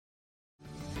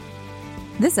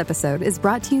This episode is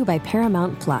brought to you by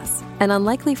Paramount Plus. An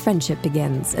unlikely friendship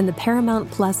begins in the Paramount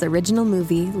Plus original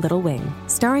movie Little Wing,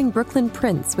 starring Brooklyn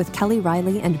Prince with Kelly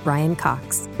Riley and Brian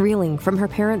Cox. Reeling from her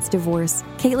parents' divorce,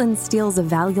 Caitlin steals a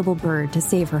valuable bird to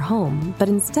save her home, but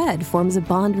instead forms a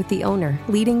bond with the owner,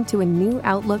 leading to a new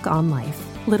outlook on life.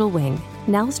 Little Wing,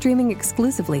 now streaming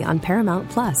exclusively on Paramount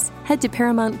Plus. Head to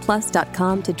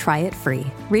ParamountPlus.com to try it free.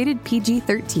 Rated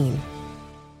PG-13.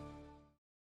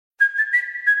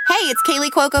 Hey, it's Kaylee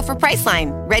Cuoco for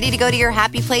Priceline. Ready to go to your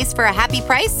happy place for a happy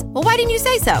price? Well, why didn't you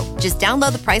say so? Just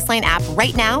download the Priceline app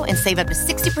right now and save up to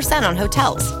 60% on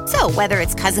hotels. So whether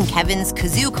it's Cousin Kevin's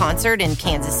Kazoo Concert in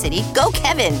Kansas City, go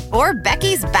Kevin, or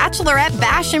Becky's Bachelorette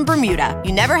Bash in Bermuda,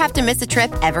 you never have to miss a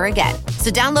trip ever again.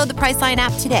 So download the Priceline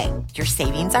app today. Your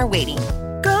savings are waiting.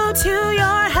 Go to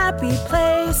your happy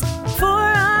place for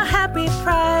a happy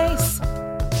price.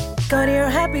 Go to your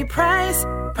happy price,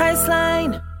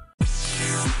 Priceline.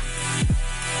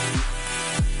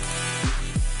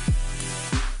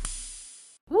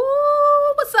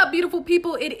 What's up, beautiful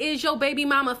people? It is your baby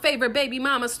mama, favorite baby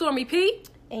mama, Stormy P.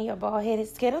 And your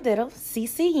bald-headed skittle diddle,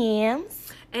 CC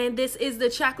Yams. And this is the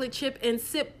Chocolate Chip and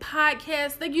Sip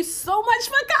podcast. Thank you so much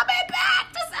for coming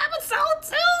back. This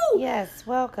episode 2. Yes,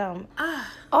 welcome.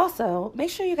 Also, make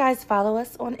sure you guys follow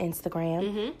us on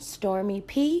Instagram, Stormy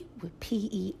P with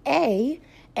P-E-A,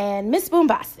 and Miss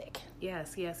Boombastic.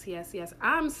 Yes.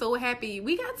 I'm so happy.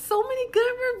 We got so many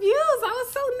good reviews. I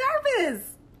was so nervous.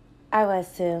 I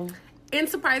was too. And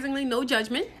surprisingly, no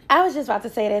judgment. I was just about to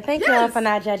say that. Thank you all for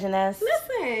not judging us.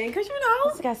 Listen, because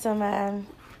It's got some,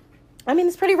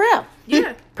 it's pretty real.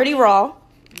 Yeah. Pretty raw.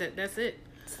 That's it.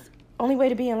 Only way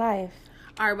to be in life.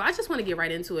 All right, well, I just want to get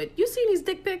right into it. You seen these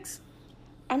dick pics?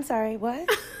 I'm sorry, what?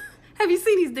 Have you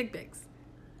seen these dick pics?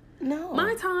 No.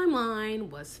 My timeline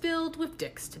was filled with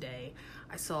dicks today.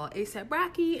 I saw A$AP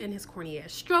Rocky and his corny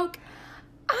ass stroke.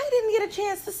 I didn't get a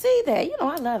chance to see that. You know,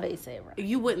 I love A$AP Rocky.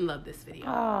 You wouldn't love this video.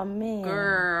 Oh, man.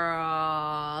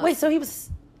 Girl. Wait, so it was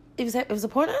a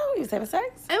porno? He was having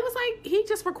sex? It was like he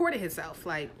just recorded himself,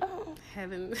 like,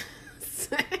 having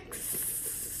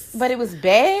sex. But it was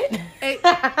bad?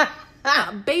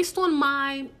 Based on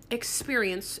my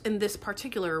experience in this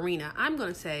particular arena, I'm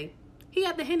going to say he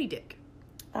had the henny dick.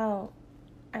 Oh.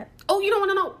 You don't want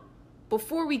to know?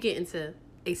 Before we get into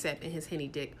A$AP and his henny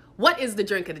dick, what is the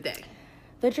drink of the day?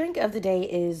 The drink of the day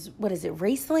is, what is it,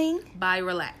 Riesling? By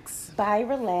Relax.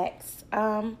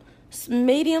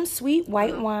 Medium sweet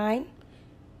white wine.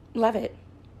 Love it.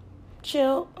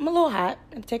 Chill. I'm a little hot.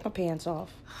 And take my pants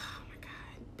off. Oh my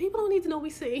God. People don't need to know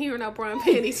we sitting here in our brown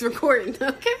panties recording,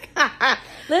 okay?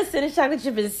 Listen, it's Chocolate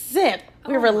Chip and Sip.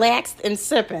 We're relaxed and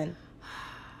sipping.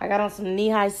 I got on some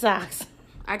knee-high socks.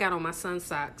 I got on my sun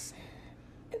socks.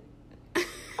 I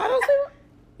don't see what...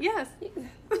 Yes.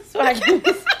 That's what I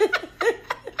guess.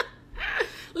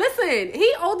 Listen,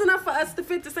 he old enough for us to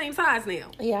fit the same size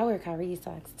now. Yeah, I wear Kyrie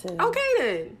socks too. Okay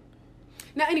then.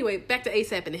 Now anyway, back to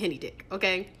A$AP and the henny dick,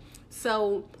 okay?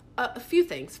 So, a few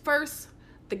things. First,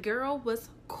 the girl was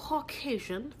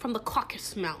Caucasian from the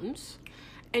Caucasus Mountains.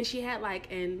 And she had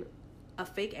like a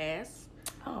fake ass.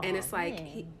 And it's like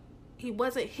he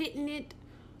wasn't hitting it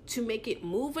to make it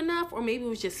move enough, or maybe it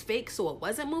was just fake so it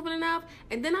wasn't moving enough.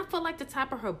 And then I felt like the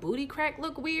top of her booty crack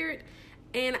looked weird,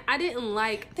 and I didn't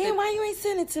like Damn, why you ain't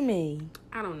send it to me?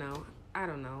 I don't know.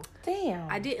 Damn.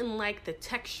 I didn't like the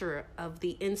texture of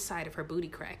the inside of her booty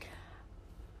crack.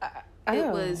 It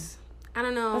was, I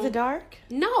don't know. Was it dark?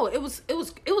 No, it was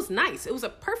nice. It was a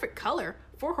perfect color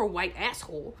for her white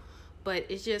asshole, but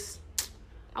it's just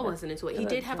I wasn't into it. He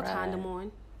did have a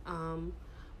condom on,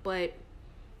 but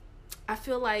I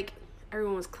feel like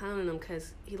everyone was clowning him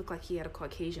because he looked like he had a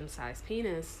Caucasian-sized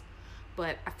penis,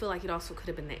 but I feel like it also could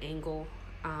have been the angle.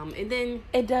 And then...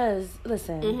 It does.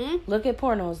 Listen, look at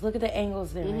pornos. Look at the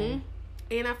angles there.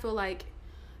 And I feel like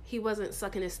he wasn't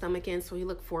sucking his stomach in, so he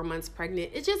looked 4 months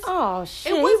pregnant. It just... Oh,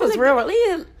 shit. He was real.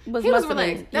 He was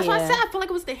relaxed. That's why I said I feel like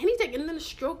it was the henny dick, and then the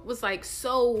stroke was like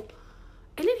so...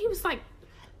 And then he was like...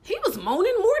 He was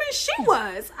moaning more than she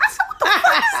was. I said, what the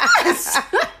fuck is this?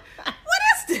 What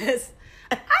is this?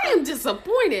 I am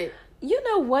disappointed. You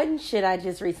know what shit I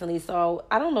just recently saw?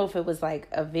 I don't know if it was like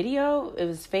a video, it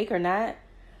was fake or not.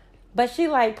 But she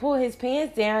like pulled his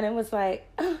pants down and was like,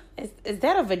 is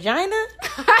that a vagina?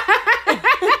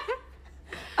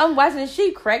 I'm watching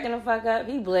she cracking the fuck up.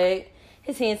 He bled.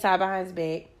 His hands tied behind his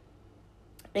back.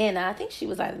 And I think she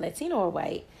was either Latino or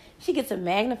white. She gets a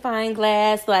magnifying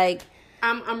glass. Like,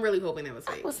 I'm really hoping that was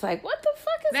fake. I was like, what the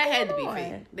fuck is that going had to be on?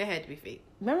 fake. That had to be fake.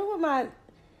 Remember when my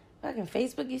fucking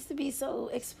Facebook used to be so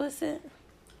explicit?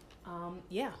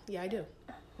 Yeah, I do.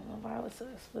 I don't know why it was so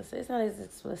explicit. It's not as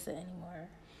explicit anymore.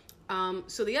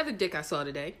 So the other dick I saw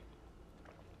today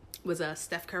was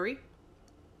Steph Curry.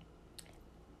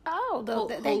 Oh,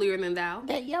 Holier Than Thou.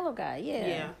 That yellow guy, yeah.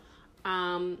 Yeah.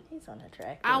 He's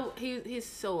unattractive. He's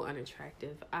so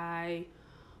unattractive. I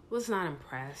was not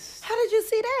impressed. How did you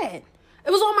see that?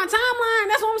 It was on my timeline.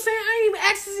 That's what I'm saying. I ain't even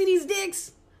asked to see these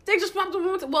dicks. They just popped up.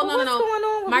 Well, no. What's going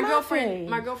on with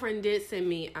my girlfriend did send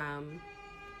me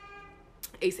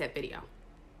ASAP video,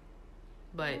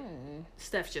 but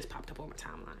Steph just popped up on my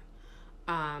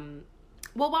timeline.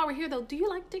 Well, while we're here though, do you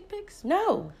like dick pics?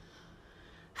 No.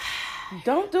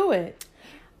 Don't do it.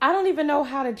 I don't even know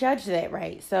how to judge that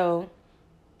right. So,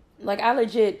 like, I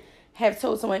legit have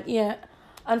told someone, yeah,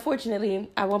 unfortunately,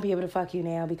 I won't be able to fuck you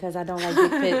now because I don't like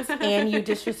dick pics and you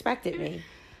disrespected me.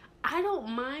 I don't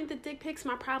mind the dick pics.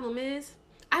 My problem is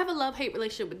I have a love-hate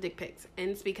relationship with dick pics. And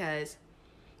it's because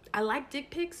I like dick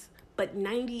pics, but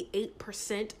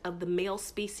 98% of the male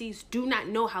species do not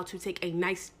know how to take a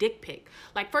nice dick pic.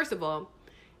 Like, first of all,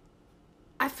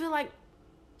 I feel like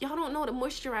y'all don't know to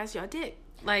moisturize your dick.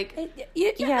 Like,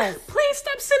 yes. Please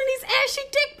stop sending these ashy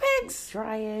dick pics.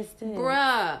 Dry ass dick.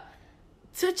 Bruh.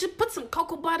 Touch it, put some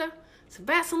cocoa butter, some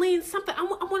Vaseline, something. I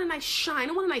want a nice shine.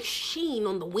 I want a nice sheen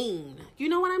on the wing. You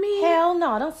know what I mean? Hell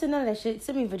no. Don't send none of that shit.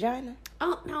 Send me vagina.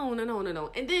 Oh, no.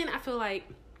 And then I feel like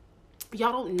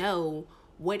y'all don't know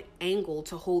what angle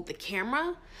to hold the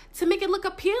camera to make it look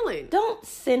appealing. Don't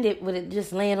send it with it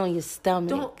just laying on your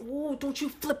stomach. Don't you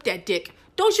flip that dick.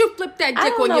 Don't you flip that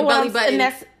dick on your belly button. And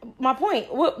that's my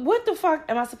point. What the fuck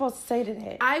am I supposed to say to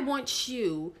that? I want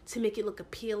you to make it look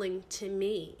appealing to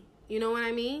me. You know what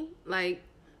I mean? Like,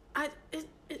 it's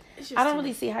just I don't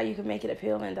really see how you can make it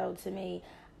appealing though to me.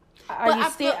 I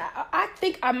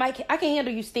think I can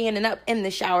handle you standing up in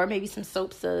the shower, maybe some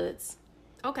soap suds.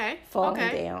 Okay. Falling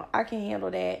down. I can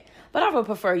handle that. But I would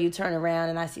prefer you turn around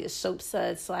and I see a soap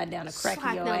sud slide down the crack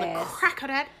of your ass. The crack of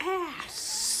that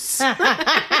ass.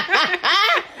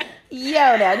 Yo,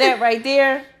 now that right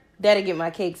there, that'll get my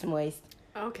cakes moist.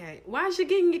 Okay. Why is you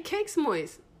getting your cakes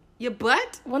moist? Your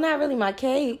butt? Well, not really my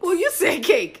cakes. Well, you said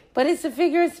cake. But it's a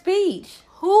figure of speech.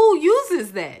 Who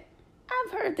uses that?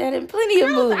 I've heard that in plenty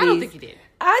of movies. I don't think you did.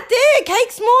 I did.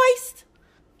 Cakes moist.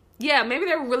 Yeah, maybe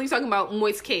they were really talking about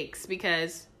moist cakes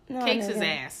because cakes is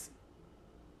ass.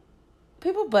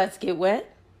 People butts get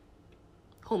wet.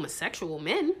 Homosexual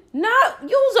men? No,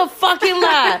 you's a fucking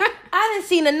lie. I done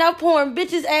seen enough porn.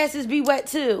 Bitches' asses be wet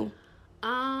too.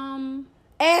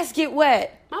 Ass get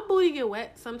wet. My booty get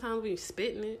wet sometimes when you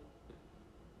spit in it.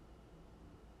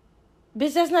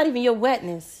 Bitch, that's not even your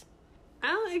wetness.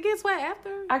 It gets wet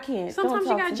after. I can't. Sometimes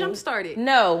you gotta jump start it.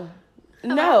 No,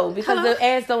 because the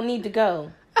ass don't need to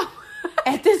go.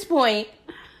 At this point,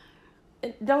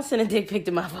 don't send a dick pic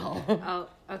to my phone. Oh,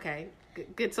 okay.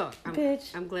 Good talk.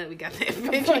 Bitch. I'm glad we got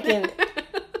that.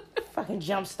 Fucking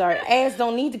jump start. Ass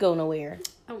don't need to go nowhere.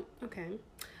 Oh, okay.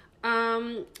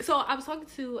 So I was talking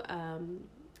to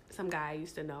some guy I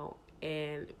used to know,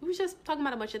 and we was just talking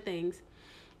about a bunch of things.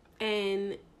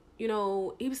 And, you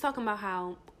know, he was talking about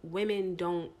how women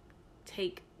don't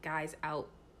take guys out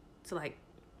to, like,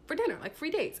 for dinner, like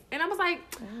free dates. And I was like,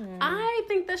 I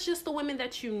think that's just the women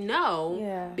that you know.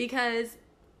 Yeah. Because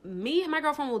me and my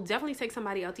girlfriend will definitely take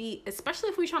somebody out to eat, especially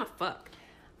if we're trying to fuck.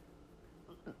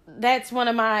 That's one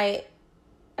of my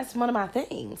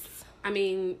things. I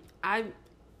mean, I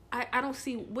don't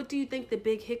see, what do you think the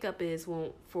big hiccup is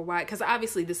for why? Because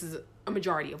obviously this is a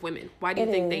majority of women. Why do you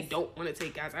think they don't want to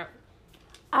take guys out?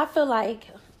 I feel like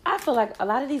a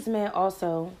lot of these men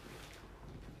also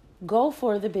go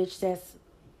for the bitch that's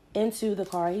into the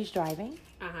car he's driving,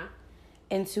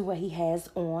 into what he has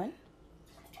on,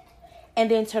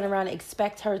 and then turn around and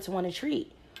expect her to want to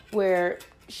treat, where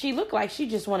she look like she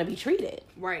just want to be treated.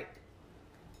 Right.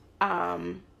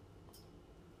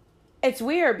 It's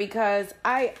weird because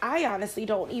I honestly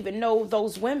don't even know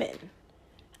those women.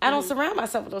 I don't surround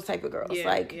myself with those type of girls.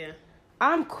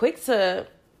 I'm quick to,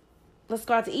 let's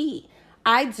go out to eat.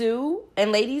 I do,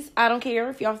 and ladies, I don't care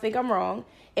if y'all think I'm wrong.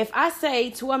 If I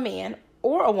say to a man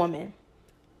or a woman,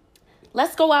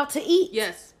 let's go out to eat.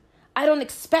 Yes. I don't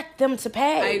expect them to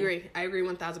pay. I agree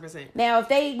 1,000%. Now,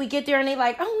 if we get there and they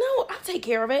like, oh no, I'll take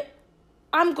care of it.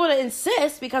 I'm going to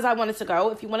insist because I wanted to go.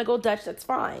 If you want to go Dutch, that's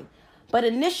fine. But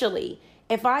initially,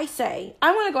 if I say,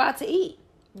 I want to go out to eat.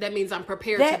 That means I'm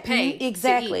prepared to pay.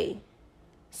 Exactly. To eat.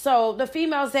 So the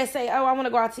females that say, oh, I want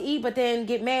to go out to eat, but then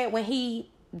get mad when he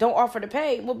don't offer to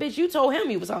pay. Well, bitch, you told him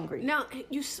you was hungry. Now,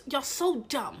 y'all so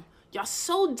dumb. Y'all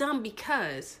so dumb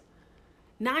because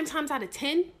 9 times out of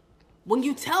 10, when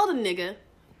you tell the nigga,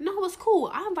 no, it's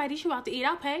cool, I invited you out to eat,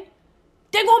 I'll pay.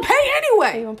 they're going to pay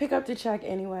anyway. They're going to pick up the check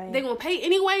anyway. They're going to pay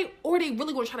anyway, or they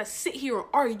really going to try to sit here and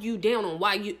argue down on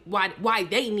why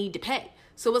they need to pay.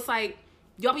 So it's like,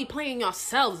 y'all be playing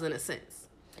yourselves in a sense.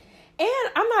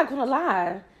 And I'm not going to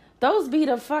lie. Those be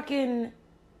the fucking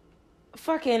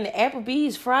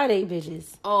Applebee's Friday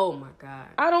bitches. Oh my God.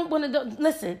 I don't want to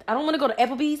listen. I don't want to go to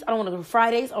Applebee's. I don't want to go to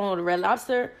Fridays. I don't want to go to Red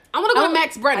Lobster. I want to go to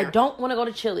Max Brenner. I don't want to go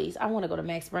to Chili's. I want to go to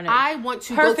Max Brenner. I want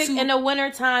to Perfect go to... in the winter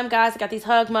time, guys. I got these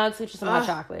hug mugs with some hot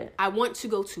chocolate. I want to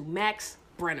go to Max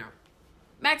Brenner.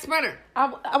 Max Brenner. I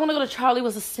want to go to Charlie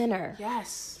Was a Sinner.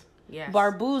 Yes.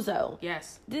 Barbuzzo.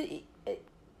 Yes.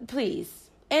 Please.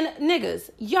 And niggas,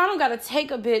 y'all don't gotta take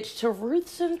a bitch to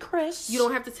Ruth's and Chris. You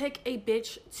don't have to take a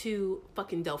bitch to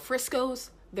fucking Del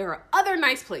Frisco's. There are other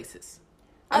nice places.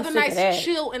 Other nice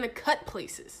chill in the cut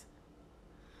places.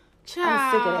 Child.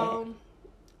 I'm sick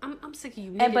of that. I'm sick of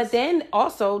you niggas. But then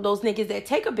also those niggas that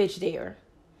take a bitch there,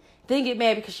 then get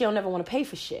mad because she don't never want to pay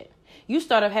for shit. You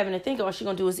start up having to think all she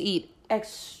gonna do is eat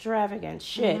extravagant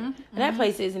shit. And that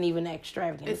place isn't even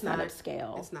extravagant. It's not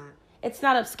upscale. It's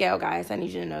not upscale, guys. I need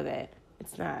you to know that.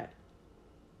 It's not.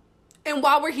 And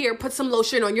while we're here, put some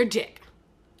lotion on your dick.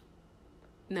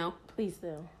 No? Please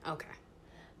do. Okay.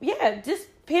 Yeah, just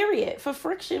period. For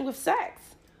friction with sex.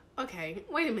 Okay,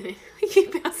 wait a minute.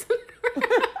 Keep passing.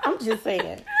 I'm just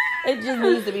saying. It just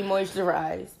needs to be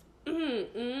moisturized.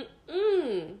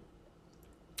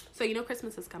 So you know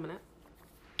Christmas is coming up?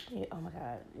 Yeah, oh my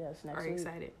God. Yes, next week. Are you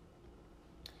excited?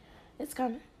 It's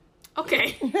coming.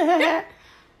 Okay.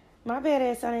 My bad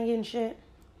ass, I ain't getting shit.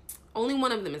 Only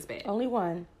one of them is bad. Only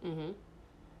one. Mm-hmm.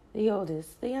 The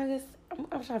oldest. The youngest, I'm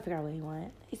trying to figure out what he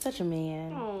wants. He's such a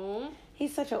man. Aww.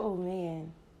 He's such an old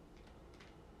man.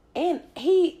 And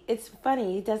it's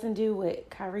funny, he doesn't do what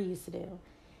Kyrie used to do.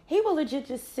 He will legit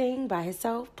just sing by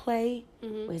himself, play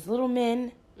with his little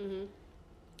men. Mm-hmm.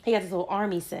 He got this little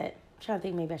army set. I'm trying to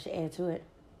think maybe I should add to it.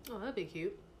 Oh, that'd be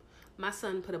cute. My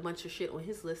son put a bunch of shit on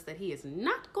his list that he is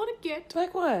not going to get.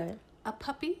 Like what? A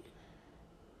puppy.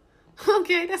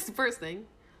 Okay, that's the first thing.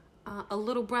 A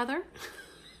little brother.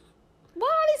 Why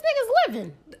are these niggas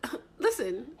living?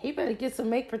 Listen. He better get some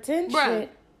make pretend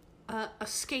shit. A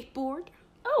skateboard.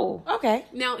 Oh, okay.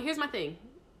 Now, here's my thing.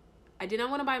 I did not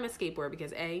want to buy him a skateboard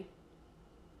because A,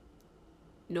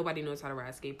 nobody knows how to ride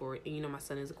a skateboard. And you know my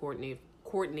son is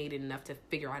coordinated enough to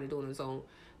figure out how to do it on his own.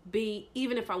 B,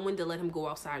 even if I wanted to let him go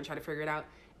outside and try to figure it out,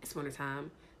 it's winter time.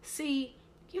 C,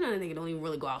 you know, the nigga don't even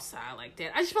really go outside like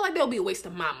that. I just feel like that'll be a waste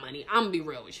of my money. I'm gonna be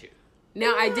real with you.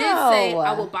 Now, I did say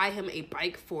I will buy him a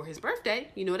bike for his birthday.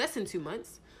 You know, that's in 2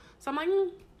 months. So I'm like,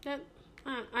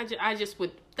 I just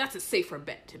would, that's a safer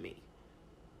bet to me.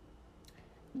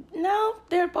 No,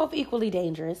 they're both equally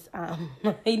dangerous.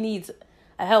 He needs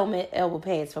a helmet, elbow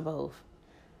pads for both.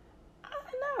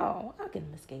 No, I'll get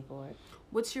him a skateboard.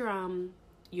 What's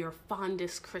your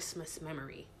fondest Christmas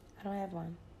memory? I don't have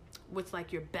one. What's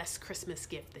like your best Christmas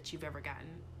gift that you've ever gotten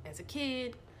as a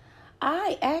kid?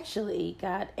 I actually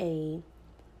got a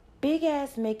big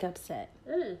ass makeup set.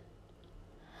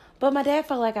 But my dad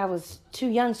felt like I was too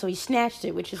young, so he snatched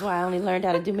it, which is why I only learned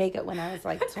how to do makeup when I was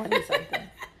like 20 something.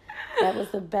 That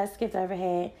was the best gift I ever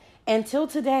had. Until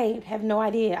today, have no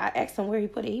idea. I asked him where he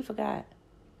put it. He forgot.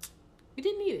 You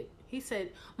didn't need it. He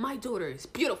said, my daughter is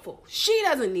beautiful. She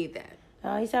doesn't need that.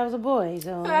 Oh, he said I was a boy,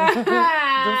 so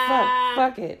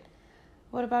fuck it.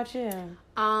 What about you?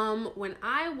 When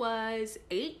I was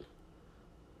 8,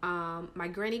 my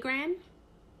granny gran,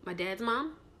 my dad's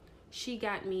mom, she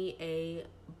got me a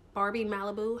Barbie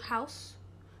Malibu house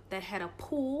that had a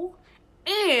pool,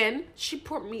 and she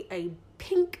bought me a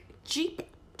pink Jeep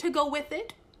to go with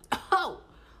it. Oh,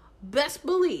 best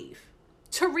believe,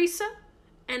 Teresa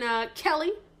and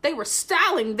Kelly, they were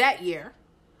styling that year.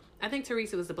 I think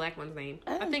Teresa was the black one's name.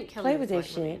 I think Kelly was the black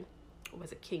one's name. Or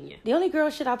was it Kenya? The only girl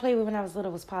shit I played with when I was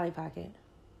little was Polly Pocket.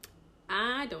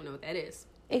 I don't know what that is.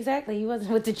 Exactly. You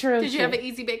wasn't with the true Did you have an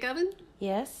Easy Bake Oven?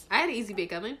 Yes. I had an Easy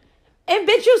Bake Oven. And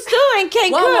bitch, you still ain't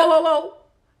can't cook. Whoa.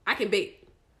 I can bake.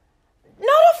 No,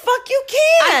 the fuck you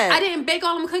can't. I didn't bake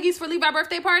all them cookies for Levi's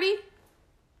birthday party.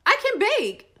 I can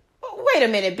bake. Wait a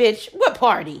minute, bitch. What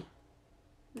party?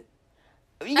 At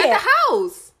the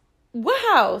house. What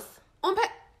house?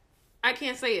 I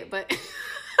can't say it, but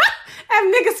I have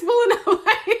niggas pulling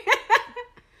away.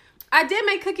 I did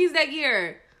make cookies that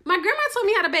year. My grandma told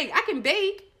me how to bake. I can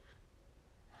bake.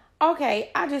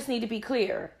 Okay, I just need to be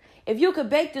clear. If you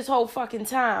could bake this whole fucking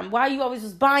time, why you always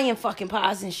was buying fucking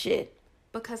pies and shit?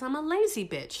 Because I'm a lazy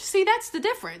bitch. See, that's the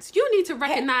difference. You need to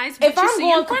recognize what you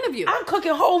see in front of you. I'm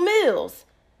cooking whole meals.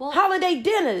 Well, holiday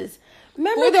dinners.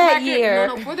 Remember that year?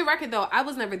 No, for the record, though, I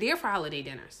was never there for holiday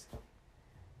dinners.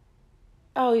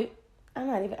 Oh,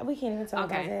 We can't even talk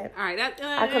about that. All right.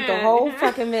 I cooked the whole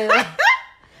fucking meal.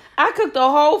 I cooked the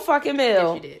whole fucking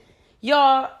meal. Yes, you did.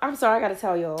 Y'all, I'm sorry, I gotta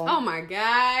tell y'all. Oh my God.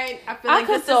 I feel like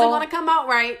this isn't gonna come out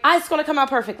right. It's gonna come out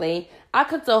perfectly. I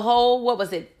cooked a whole, what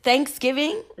was it,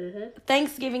 Thanksgiving? Mm-hmm.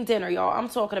 Thanksgiving dinner, y'all. I'm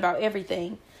talking about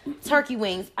everything. Turkey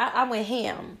wings. I went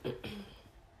ham.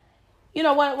 You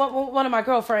know, one of my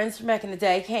girlfriends from back in the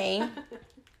day came.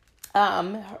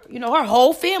 Her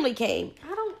whole family came.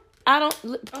 I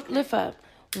don't lift up.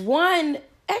 One,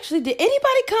 actually, did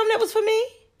anybody come that was for me?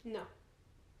 No.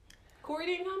 Corey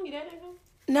didn't come? Your dad didn't come?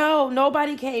 No,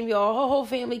 nobody came, y'all. Her whole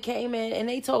family came in, and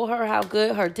they told her how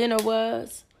good her dinner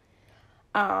was.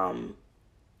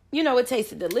 It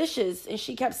tasted delicious, and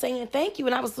she kept saying thank you,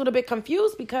 and I was a little bit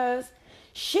confused because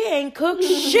she ain't cooked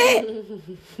shit.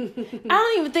 I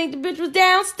don't even think the bitch was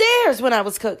downstairs when I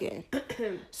was cooking.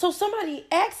 So somebody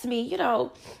asked me,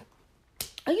 how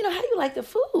do you like the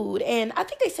food? And I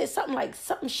think they said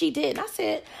something she did. And I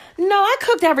said, no, I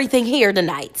cooked everything here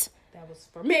tonight. That was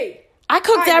for me. I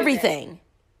cooked everything.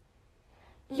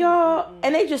 Y'all,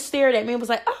 and they just stared at me and was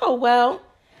like, oh, well,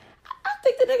 I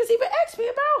think the niggas even asked me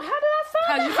about how did I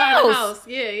find the house.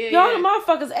 Yeah. Y'all, the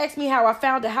motherfuckers asked me how I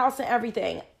found the house and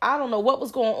everything. I don't know what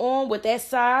was going on with that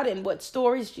side and what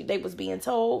stories they was being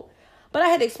told. But I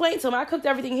had to explain to them, I cooked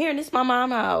everything here and this is my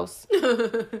mom's house.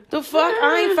 The fuck?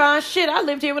 I ain't find shit. I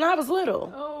lived here when I was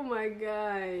little. Oh my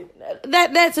God.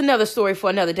 That's another story for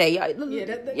another day.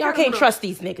 Y'all can't trust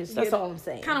these niggas. That's all I'm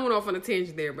saying. Kind of went off on a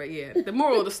tangent there, but yeah. The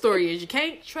moral of the story is you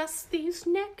can't trust these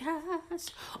niggas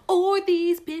or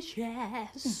these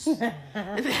bitches.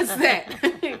 That's that.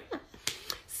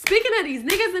 Speaking of these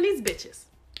niggas and these bitches.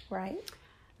 Right.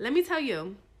 Let me tell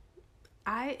you.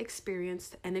 I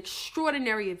experienced an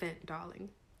extraordinary event, darling.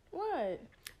 What?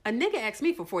 A nigga asked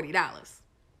me for $40.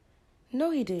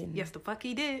 No, he didn't. Yes, the fuck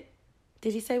he did.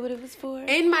 Did he say what it was for?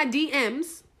 In my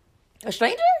DMs. A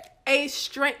stranger?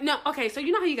 No, okay, so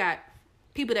you know how you got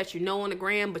people that you know on the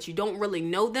gram, but you don't really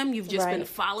know them. You've just been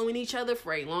following each other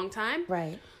for a long time.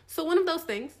 Right. So one of those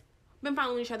things. Been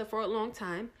following each other for a long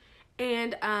time.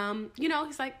 And,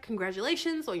 he's like,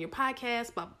 congratulations on your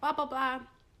podcast, blah, blah, blah, blah.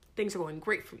 Things are going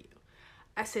great for you.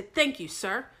 I said, thank you,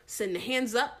 sir. Send the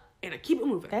hands up, and I keep it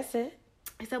moving. That's it.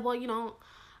 I said, well,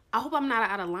 I hope I'm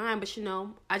not out of line, but,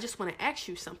 I just want to ask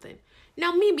you something.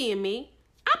 Now, me being me,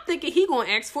 I'm thinking he going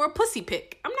to ask for a pussy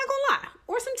pic. I'm not going to lie.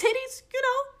 Or some titties,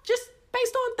 just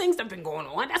based on things that have been going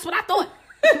on. That's what I thought.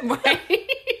 Right?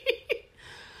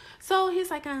 So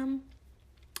he's like, I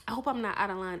hope I'm not out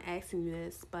of line asking you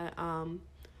this, but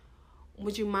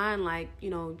would you mind,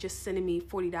 just sending me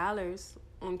 $40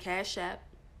 on Cash App?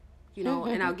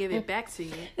 And I'll give it back to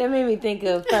you. That made me think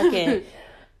of fucking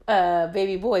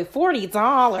baby boy, $40.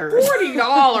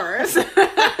 $40.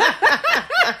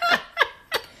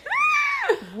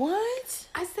 What?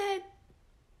 I said,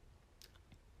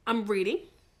 I'm reading.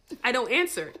 I don't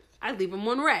answer. I leave him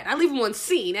on red. I leave him on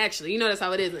seen, actually. That's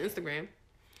how it is on Instagram.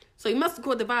 So he must have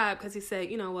caught the vibe because he said,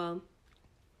 well,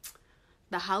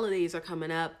 the holidays are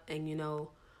coming up and,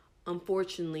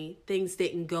 unfortunately, things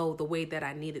didn't go the way that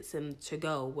I needed them to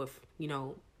go with,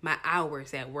 my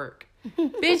hours at work.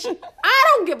 Bitch,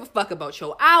 I don't give a fuck about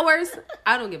your hours.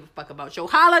 I don't give a fuck about your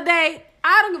holiday.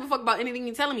 I don't give a fuck about anything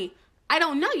you're telling me. I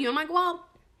don't know you. I'm like, well,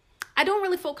 I don't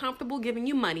really feel comfortable giving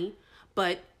you money,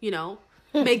 but,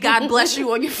 may God bless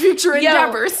you on your future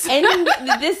endeavors. And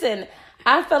listen,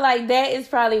 I feel like that is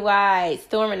probably why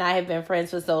Storm and I have been friends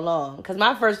for so long. Because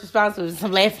my first response was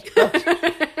some laughing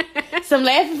emojis. Some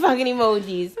laughing fucking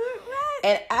emojis.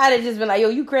 And I'd have just been like, yo,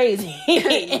 you crazy.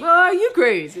 Boy, you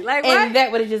crazy. Like, what? And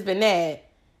that would have just been that.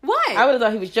 What? I would have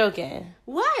thought he was joking.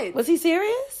 What? Was he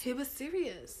serious? He was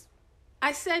serious.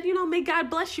 I said, may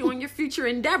God bless you on your future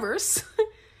endeavors.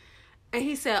 And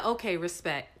he said, okay,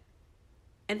 respect.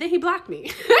 And then he blocked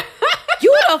me.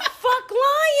 You the fuck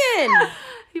lying.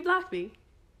 He blocked me.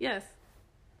 Yes.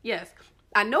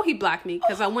 I know he blocked me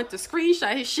because I went to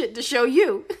screenshot his shit to show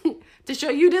you. To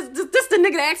show you this the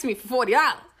nigga that asked me for $40.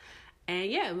 And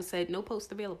yeah, it was said no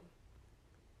post available.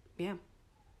 Yeah.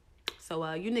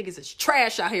 So you niggas is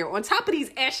trash out here. On top of these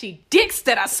ashy dicks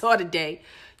that I saw today,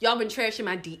 y'all been trashing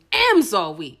my DMs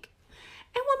all week.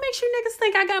 And what makes you niggas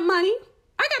think I got money?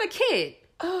 I got a kid.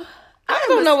 I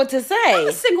don't know what to say. I'm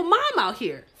a single mom out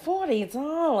here. $40.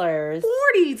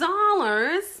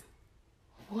 $40.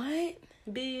 What?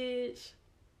 Bitch.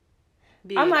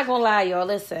 I'm not gonna lie, y'all.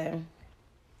 Listen.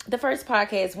 The first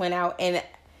podcast went out and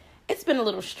it's been a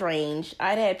little strange.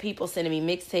 I'd had people sending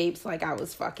me mixtapes like I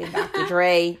was fucking Dr.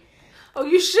 Dre. Oh,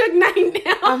 you Suge Knight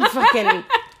now. I'm fucking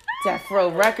Death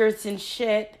Row Records and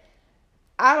shit.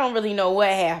 I don't really know what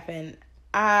happened.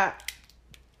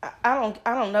 I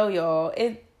don't know, y'all.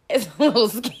 It's a little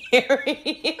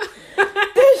scary.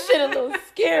 This shit a little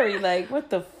scary. Like, what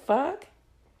the fuck?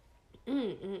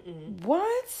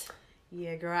 What?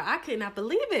 Yeah, girl, I could not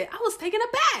believe it. I was taken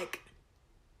aback.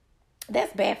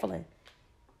 That's baffling.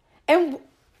 And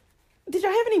did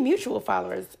y'all have any mutual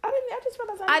followers? I just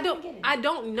realized I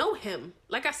don't know him.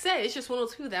 Like I said, it's just one of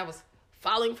those people that was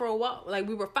following for a while. Like,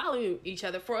 we were following each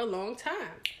other for a long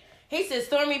time. He said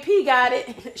Stormy P got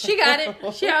it. She got it.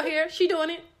 She out here. She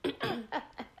doing it.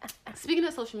 Speaking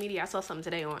of social media, I saw something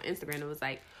today on Instagram. It was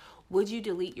like, would you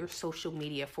delete your social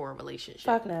media for a relationship?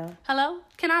 Fuck no. Hello?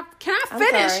 Can I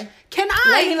finish? Sorry. Can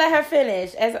I? Let her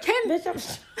finish.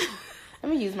 Bitch,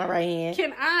 let me use my right hand.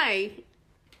 Can I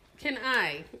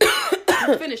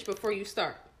finish before you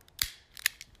start?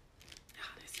 Oh,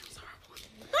 that sounds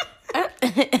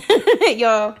horrible.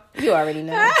 Y'all, you already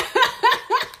know.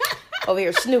 Over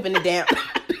here snooping it down.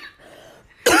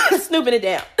 Snooping it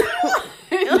down.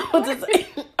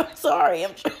 I'm sorry,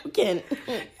 I'm joking.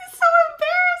 It's so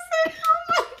embarrassing.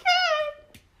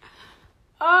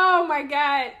 Oh my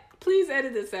god. Please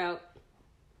edit this out.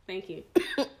 Thank you.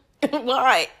 All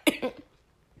right.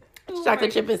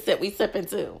 Chocolate chip and sip we sipping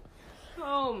too.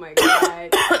 Oh my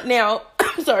god. Now,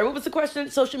 sorry, what was the question?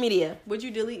 Social media. Would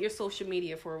you delete your social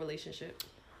media for a relationship?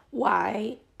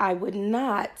 Why I would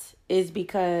not is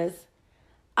because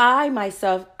I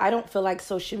don't feel like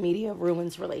social media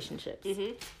ruins relationships.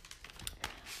 Mm-hmm.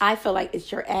 I feel like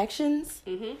it's your actions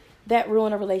that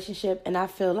ruin a relationship, and I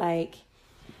feel like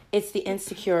it's the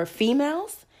insecure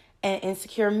females and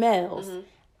insecure males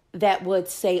that would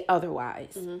say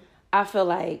otherwise. Mm-hmm. I feel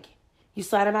like you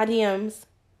slide in my DMs,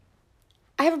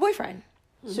 I have a boyfriend.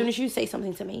 As soon as you say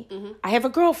something to me, I have a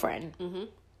girlfriend.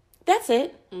 That's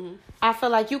it. I feel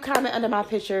like you comment under my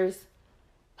pictures,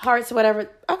 hearts, whatever.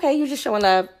 Okay, you just showing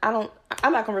love. I'm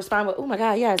not gonna respond with, oh my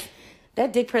god, yes,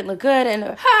 that dick print look good, and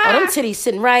them titties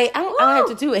sitting right. I don't have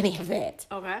to do any of that.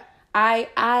 Okay.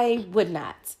 I would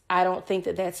not. I don't think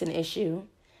that that's an issue,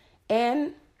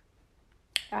 and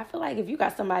I feel like if you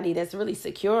got somebody that's really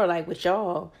secure, like with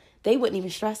y'all, they wouldn't even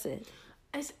stress it.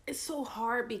 It's so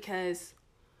hard because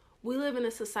we live in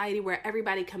a society where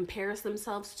everybody compares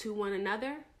themselves to one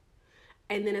another.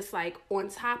 And then it's like, on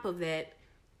top of that,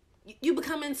 you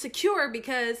become insecure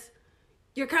because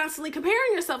you're constantly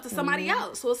comparing yourself to somebody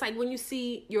else. So it's like when you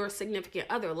see your significant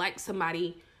other like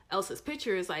somebody else's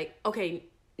picture, it's like, okay,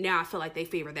 now I feel like they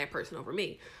favor that person over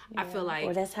me. Yeah. I feel like...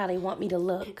 Or that's how they want me to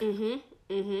look. When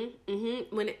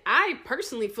I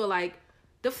personally feel like,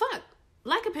 the fuck?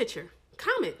 Like a picture.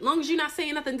 Comment. Long as you're not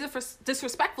saying nothing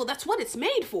disrespectful, that's what it's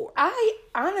made for. I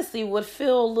honestly would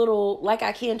feel a little like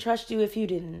I can't trust you if you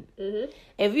didn't.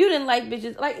 If you didn't like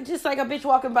bitches, like just like a bitch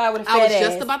walking by with a fat ass. I was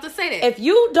just about to say that. If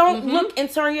you don't look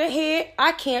and turn your head,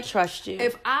 I can't trust you.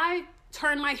 If I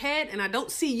turn my head and I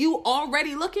don't see you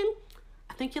already looking,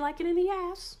 I think you like it in the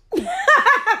ass.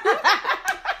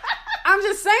 I'm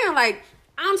just saying, like,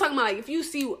 I'm talking about like if you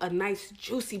see a nice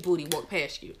juicy booty walk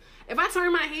past you. If I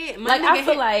turn my head, I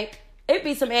feel like it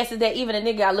be some asses that even a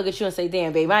nigga I look at you and say,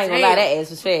 damn, babe, I ain't gonna lie, that ass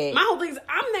was fat. My whole thing is,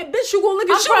 I'm that bitch who gonna look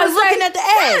at you and say, looking at the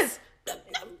ass. Baby,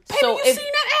 so you seen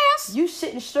that ass? You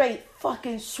sitting straight,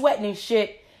 fucking sweating and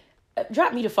shit.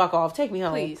 Drop me the fuck off. Take me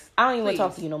home. Please. I don't even want to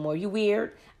talk to you no more. You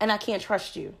weird, and I can't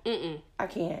trust you. I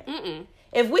can't.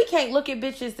 If we can't look at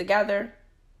bitches together.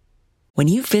 When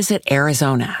you visit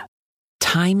Arizona,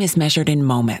 time is measured in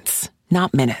moments,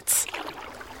 not minutes.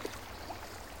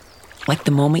 Like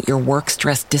the moment your work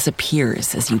stress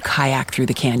disappears as you kayak through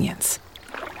the canyons.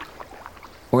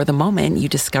 Or the moment you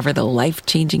discover the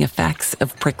life-changing effects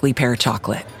of prickly pear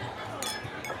chocolate.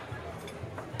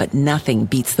 But nothing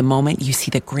beats the moment you see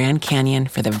the Grand Canyon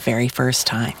for the very first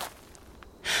time.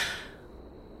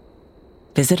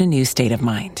 Visit a new state of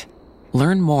mind.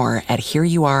 Learn more at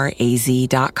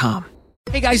hereyouareaz.com.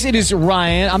 Hey guys, it is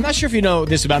Ryan. I'm not sure if you know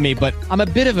this about me, but I'm a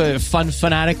bit of a fun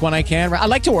fanatic when I can. I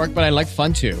like to work, but I like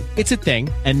fun too. It's a thing.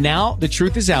 And now the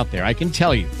truth is out there. I can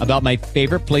tell you about my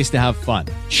favorite place to have fun.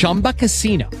 Chumba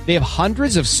Casino. They have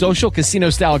hundreds of social casino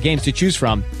style games to choose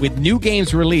from with new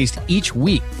games released each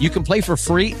week. You can play for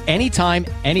free anytime,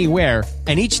 anywhere.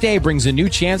 And each day brings a new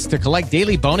chance to collect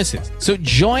daily bonuses. So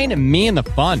join me in the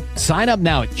fun. Sign up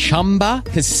now at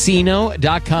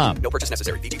ChumbaCasino.com. No purchase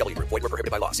necessary. VGW. Void where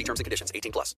prohibited by law. See terms and conditions.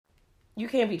 18+. You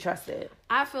can't be trusted.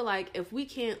 I feel like if we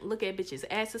can't look at bitches'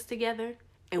 asses together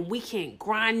and we can't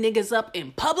grind niggas up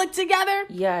in public together,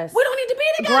 yes, we don't need to be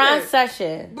together. Grind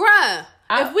session. Bruh.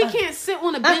 If we can't sit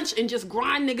on a bench and just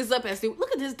grind niggas up as they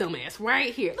look at this dumbass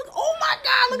right here. Look, oh my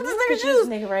God, look at this nigga's shoes.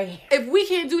 Nigga right here. If we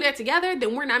can't do that together,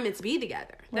 then we're not meant to be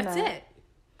together. That's it.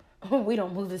 We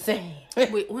don't move the same.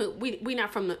 we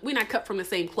not cut from the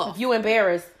same cloth. If you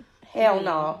embarrassed, hell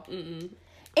no. And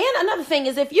another thing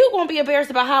is, if you gonna be embarrassed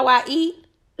about how I eat,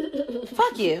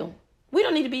 fuck you. We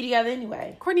don't need to be together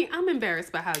anyway. Courtney, I'm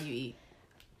embarrassed by how you eat.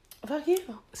 Fuck you.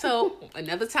 So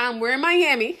another time we're in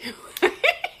Miami. So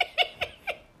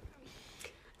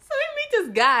we meet this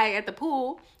guy at the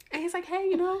pool, and he's like,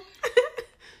 "Hey,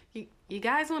 you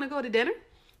guys want to go to dinner?"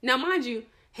 Now, mind you,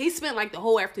 he spent like the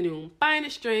whole afternoon buying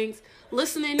his drinks,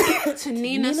 listening to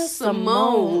Nina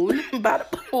Simone by the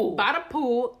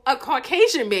pool. A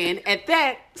Caucasian man at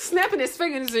that, snapping his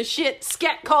fingers and shit,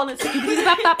 scat calling.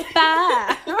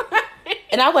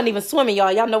 And I wasn't even swimming,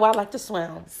 y'all. Y'all know I like to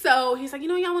swim. So he's like,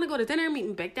 y'all want to go to dinner? Meet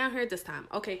me back down here at this time.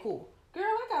 Okay, cool. Girl,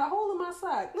 I got a hole in my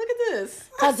sock. Look at this.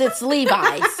 Because it's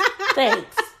Levi's.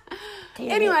 Thanks.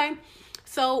 Anyway,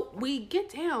 so we get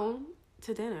down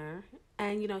to dinner.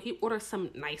 And, he orders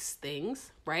some nice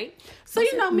things, right? So,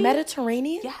 me.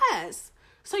 Mediterranean? Yes.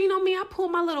 So, me, I pull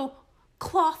my little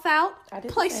cloth out,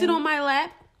 place it on my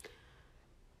lap.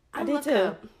 I look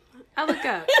up. I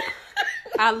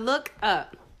look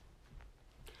up.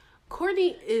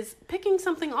 Courtney is picking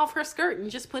something off her skirt and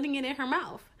just putting it in her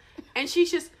mouth. And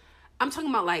she's just, I'm talking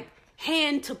about like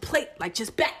hand to plate, like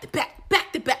just back to back,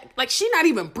 back to back. Like she's not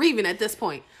even breathing at this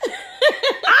point.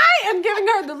 I am giving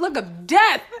her the look of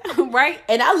death, right?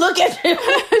 And I look at him.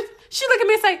 She look at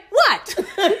me and say, "What?"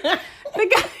 The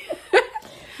guy.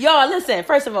 Y'all, listen.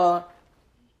 First of all,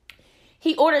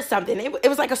 he ordered something. It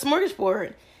was like a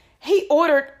smorgasbord. He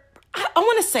ordered, I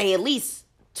want to say, at least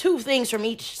 2 things from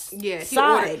each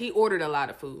side. He ordered a lot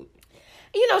of food.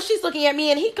 She's looking at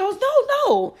me and he goes,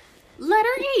 No. Let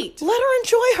her eat. Let her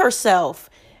enjoy herself.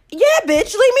 Yeah,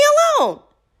 bitch, leave me alone.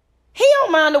 He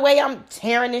don't mind the way I'm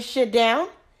tearing this shit down.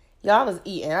 Y'all, I was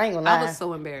eating. I ain't gonna lie. I was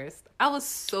so embarrassed.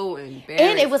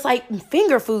 And it was like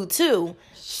finger food too.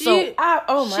 She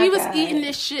was eating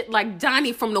this shit like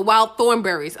Donnie from the Wild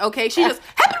Thornberries. Okay, she just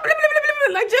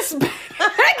like just back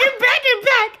and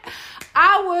back.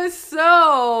 I was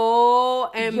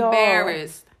so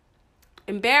embarrassed.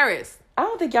 Embarrassed. I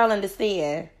don't think y'all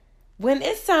understand. When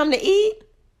it's time to eat,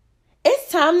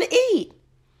 it's time to eat.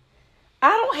 I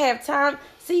don't have time.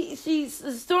 See,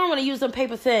 Storm want to use them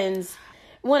paper thins.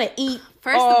 Want to eat.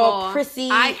 First of all, prissy.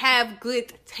 I have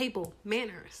good table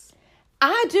manners.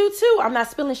 I do too. I'm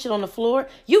not spilling shit on the floor.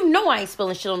 You know I ain't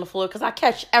spilling shit on the floor because I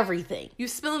catch everything. You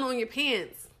spilling on your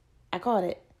pants. I caught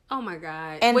it. Oh my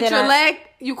God. And with your leg?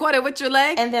 You caught it with your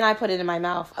leg? And then I put it in my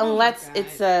mouth. Unless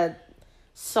it's a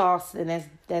sauce, then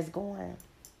that's going.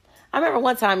 I remember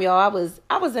one time, y'all,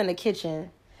 I was in the kitchen.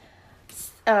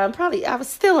 I was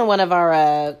stealing one of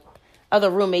our other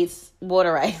roommates'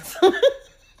 water ice.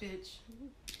 Bitch.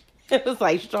 It was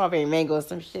like strawberry mango or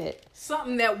some shit.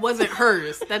 Something that wasn't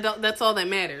hers. That's all that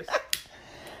matters.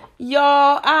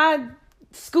 Y'all, I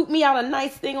scooped me out a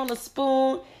nice thing on a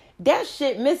spoon. That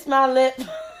shit missed my lip.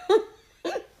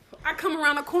 I come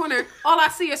around the corner. All I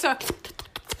see is her. What the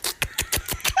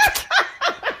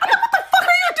fuck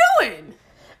are you doing?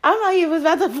 I'm like, it was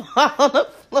about to fall on the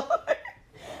floor.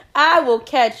 I will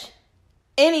catch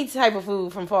any type of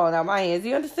food from falling out of my hands.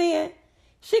 You understand?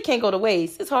 Shit can't go to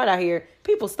waste. It's hard out here.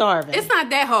 People starving. It's not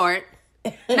that hard.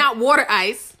 Not water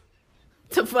ice.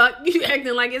 To fuck, you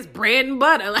acting like it's bread and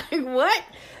butter. Like, what?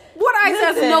 Water ice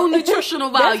has no nutritional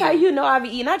value. That's how you know I be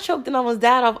eating. I choked and almost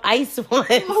died off ice once.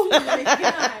 Oh my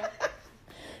God.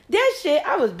 That shit,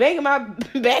 I was banging my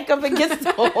back up against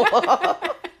the wall.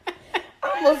 I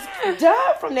almost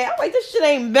died from that. I'm like, this shit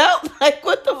ain't melt. Like,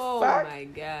 what the fuck? Oh my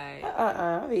God.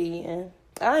 I be eating.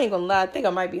 I ain't gonna lie. I think I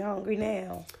might be hungry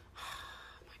now.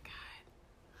 Oh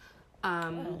my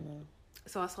God.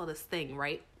 So I saw this thing,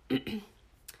 right?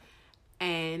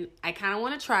 And I kind of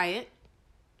want to try it,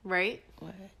 right?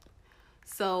 What?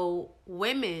 So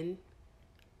women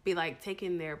be like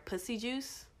taking their pussy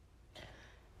juice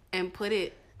and put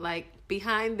it like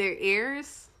behind their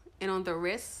ears and on the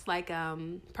wrists like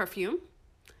perfume.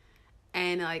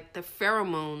 And like the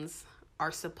pheromones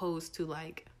are supposed to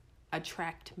like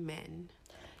attract men.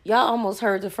 Y'all almost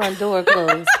heard the front door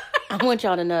close. I want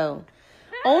y'all to know.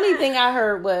 Only thing I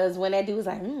heard was when that dude was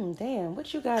like, damn,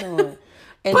 what you got on?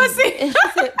 And, pussy. And she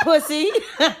said, pussy.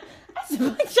 I said,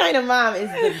 my China mom is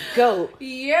the GOAT.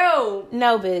 Yo.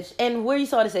 No, bitch. And where you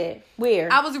saw this at?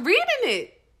 Where? I was reading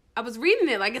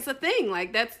it like it's a thing.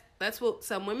 Like that's what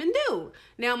some women do.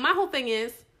 Now, my whole thing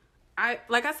is,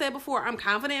 like I said before, I'm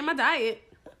confident in my diet.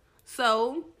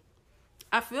 So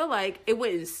I feel like it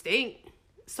wouldn't stink.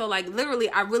 So like literally,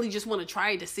 I really just want to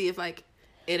try it to see if like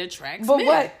it attracts men.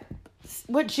 But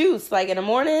What juice? Like in the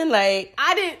morning? Like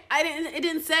it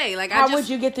didn't say. Like how would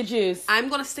you get the juice? I'm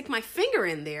gonna stick my finger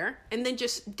in there and then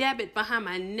just dab it behind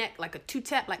my neck like a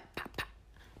 2-tap, like pop pop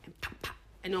and pop pop,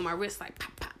 and on my wrist like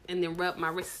pop pop, and then rub my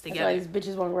wrists together. That's why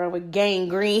these bitches walk around with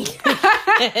gangrene.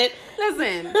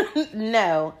 Listen,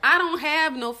 no, I don't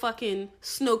have no fucking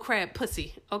snow crab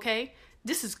pussy. Okay,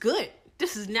 this is good.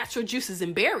 This is natural juices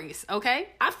and berries. Okay,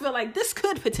 I feel like this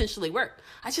could potentially work.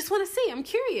 I just want to see. I'm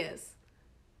curious.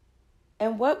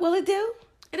 And what will it do?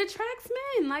 It attracts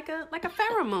men like a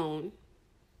pheromone.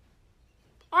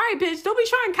 All right, bitch, don't be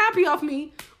trying to copy off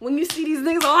me when you see these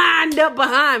niggas lined up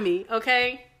behind me,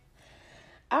 okay?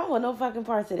 I don't want no fucking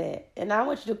parts of that. And I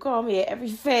want you to call me at every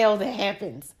fail that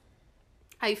happens.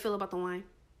 How you feel about the wine?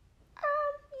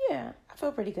 Yeah, I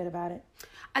feel pretty good about it.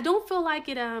 I don't feel like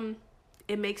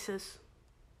it makes us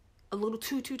a little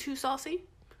too saucy.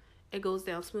 It goes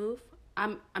down smooth.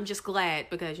 I'm just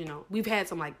glad because, you know, we've had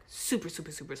some like super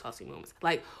saucy moments.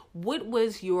 Like, what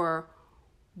was your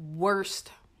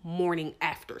worst morning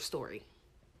after story?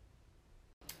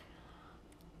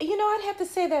 You know, I'd have to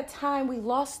say that time we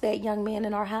lost that young man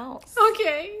in our house.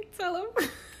 Okay, tell him.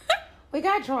 We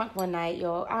got drunk one night,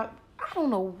 y'all. I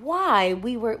don't know why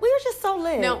we were just so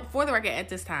lit. Now, for the record, at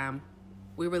this time,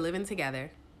 we were living together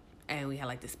and we had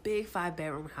like this big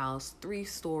 5-bedroom house, 3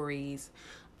 stories.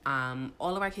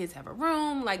 All of our kids have a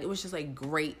room. Like, it was just like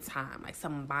great time, like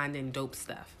some bonding dope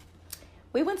stuff.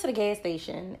 We went to the gas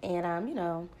station and you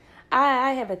know,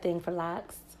 I have a thing for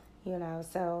locks, you know,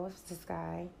 so it's this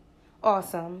guy.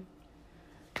 Awesome.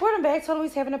 Brought him back, told him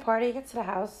he's having a party, get to the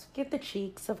house, get the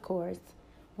cheeks, of course.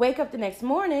 Wake up the next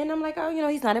morning, I'm like, oh, you know,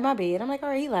 he's not in my bed. I'm like, all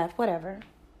right, he left, whatever.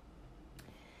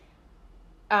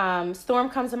 Storm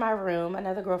comes in my room.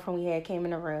 Another girlfriend we had came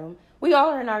in the room. We all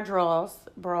are in our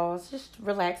bras, just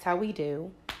relax how we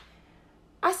do.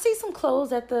 I see some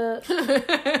clothes at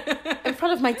in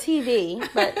front of my TV,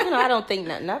 but, you know, I don't think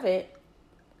nothing of it.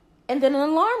 And then an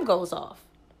alarm goes off.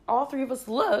 All 3 of us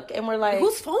look, and we're like...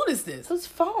 Whose phone is this? Whose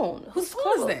phone? Whose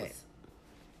phone is that?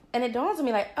 And it dawns on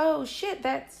me like, oh, shit,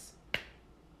 that's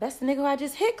the nigga who I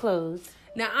just hit clothes.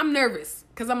 Now, I'm nervous,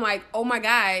 because I'm like, oh, my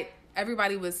God...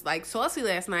 Everybody was like saucy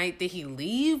last night. Did he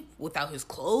leave without his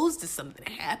clothes? Did something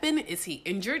happen? Is he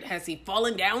injured? Has he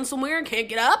fallen down somewhere and can't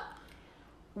get up?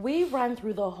 We run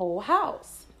through the whole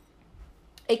house.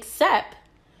 Except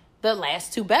the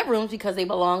last 2 bedrooms because they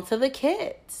belong to the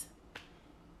kids.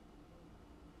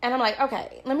 And I'm like,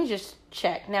 okay, let me just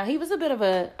check. Now, he was a bit of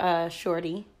a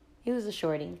shorty. He was a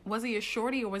shorty. Was he a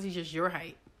shorty or was he just your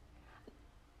height?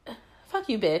 Fuck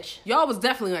you, bitch. Y'all was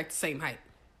definitely like the same height.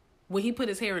 When he put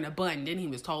his hair in a bun, then he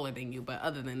was taller than you. But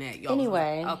other than that, y'all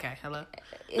anyway. Was like, okay, hello?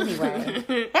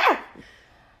 Anyway.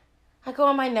 I go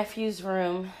in my nephew's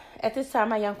room. At this time,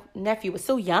 my young nephew was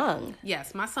so young.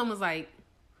 Yes, my son was like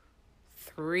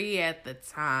 3 at the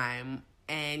time.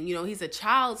 And, you know, he's a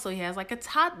child, so he has like a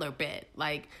toddler bed.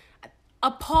 Like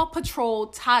a Paw Patrol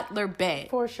toddler bed.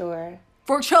 For sure.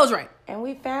 For children. And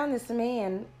we found this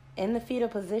man in the fetal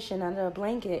position under a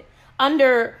blanket.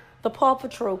 Under the Paw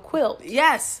Patrol quilt.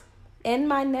 Yes. In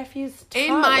my nephew's toddler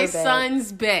In my bed.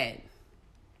 son's bed.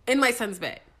 In my son's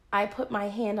bed. I put my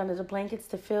hand under the blankets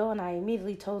to Phil, and I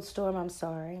immediately told Storm I'm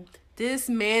sorry. This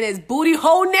man is booty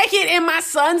hole naked in my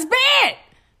son's bed.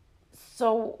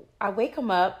 So I wake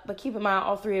him up, but keep in mind,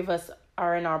 all 3 of us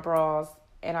are in our bras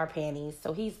and our panties.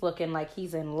 So he's looking like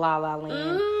he's in La La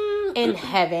Land, in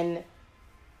heaven.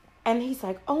 And he's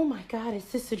like, oh my God, is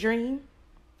this a dream?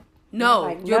 No,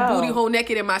 like, you're no. booty hole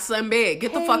naked in my son's bed.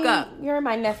 Get the fuck up. You're in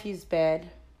my nephew's bed.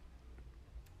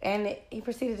 And he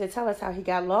proceeded to tell us how he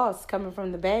got lost coming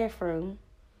from the bathroom.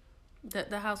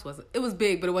 The house wasn't... It was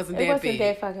big, but it wasn't that big. It wasn't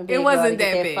that fucking big. It wasn't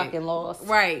that big. Fucking lost.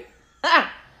 Right.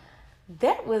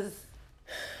 That was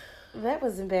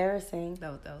embarrassing.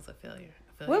 That was a failure.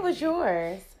 What was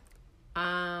yours?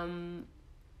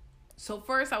 So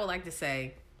first I would like to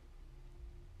say,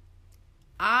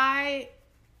 I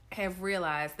have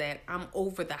realized that I'm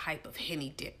over the hype of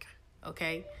henny dick.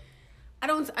 Okay? I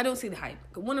don't see the hype.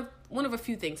 One of a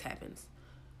few things happens.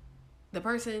 The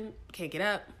person can't get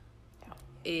up.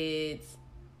 It's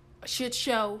a shit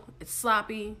show. It's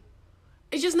sloppy.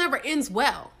 It just never ends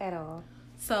well. At all.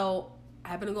 So I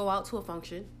happen to go out to a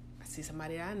function. I see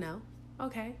somebody that I know.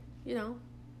 Okay, you know,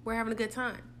 we're having a good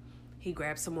time. He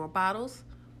grabs some more bottles.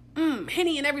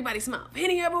 Henny in everybody's mouth.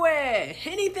 Henny everywhere.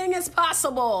 Anything is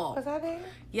possible. Was I there?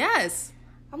 Yes.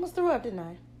 I almost threw up, didn't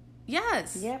I?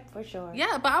 Yes. Yep, for sure.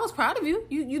 Yeah, but I was proud of you.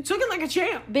 You took it like a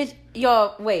champ. Bitch,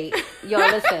 y'all, wait. Y'all,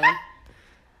 listen.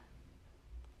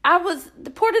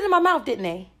 They poured it in my mouth, didn't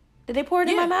they? Did they pour it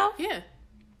in my mouth? Yeah.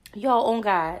 Y'all, on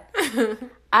God.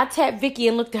 I tapped Vicky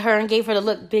and looked at her and gave her the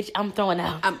look, bitch, I'm throwing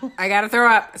up. I gotta throw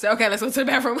up. So, okay, let's go to the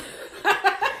bathroom.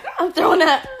 I'm throwing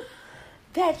up.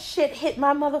 That shit hit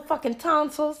my motherfucking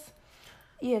tonsils.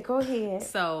 Yeah, go ahead.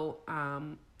 So,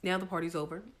 now the party's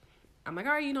over. I'm like,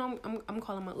 all right, I'm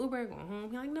calling my Uber, going home.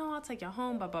 He's like, no, I'll take you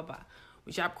home, blah, blah, blah.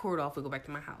 We drop cord off, we go back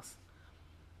to my house.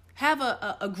 Have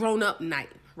a grown-up night,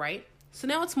 right? So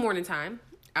now it's morning time.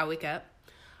 I wake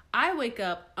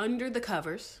up under the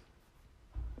covers,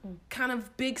 kind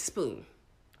of big spoon,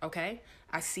 okay?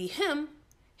 I see him.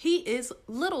 He is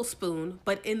little spoon,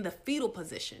 but in the fetal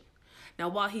position. Now,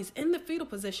 while he's in the fetal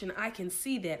position, I can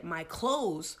see that my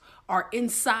clothes are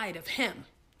inside of him,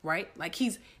 right? Like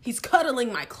he's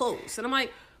cuddling my clothes. And I'm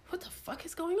like, what the fuck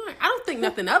is going on? I don't think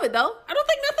nothing of it, though. I don't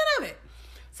think nothing of it.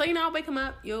 So, I wake him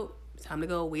up. Yo, it's time to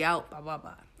go. We out, blah, blah,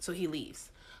 blah. So he leaves.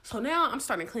 So now I'm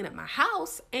starting to clean up my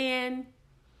house, and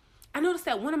I noticed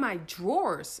that one of my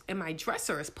drawers in my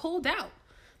dresser is pulled out.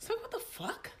 So what the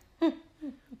fuck? What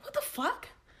the fuck?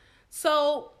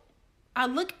 So I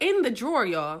look in the drawer,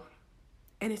 y'all,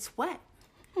 and it's wet.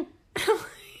 Don't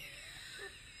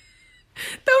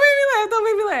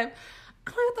make me laugh.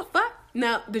 I'm like, what the fuck?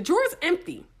 Now, the drawer's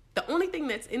empty. The only thing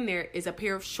that's in there is a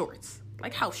pair of shorts,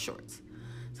 like house shorts.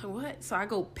 So what? So I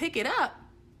go pick it up,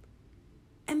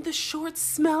 and the shorts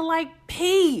smell like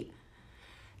pee.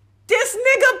 This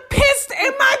nigga pissed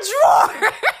in my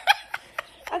drawer.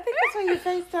 I think that's what your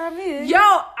FaceTime is. Yo,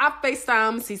 I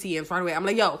FaceTime CCMs right away. I'm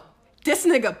like, yo, this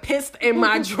nigga pissed in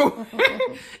my drawer.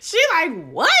 She like,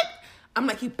 what? I'm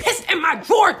like, he pissed in my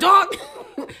drawer, dog.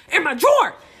 In my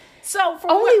drawer. So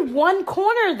for only one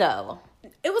corner though.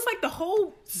 It was like the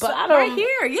whole bottom right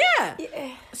here.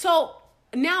 Yeah. So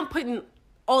now I'm putting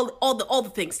all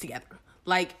the things together.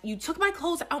 Like, you took my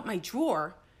clothes out my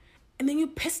drawer, and then you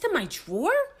pissed in my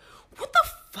drawer? What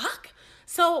the fuck?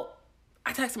 So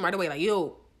I text him right away, like,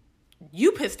 yo,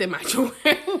 you pissed in my drawer.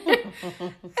 And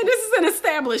this is an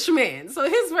established man. So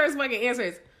his first fucking answer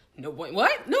is, no,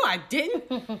 what? No, I didn't.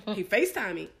 He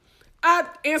FaceTimed me. I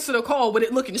answered the call with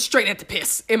it looking straight at the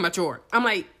piss in my drawer. I'm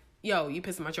like, yo, you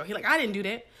pissed in my drawer. He like, I didn't do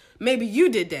that. Maybe you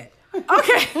did that.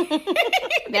 Okay.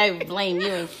 They blame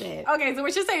you instead. Okay, so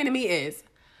what you're saying to me is,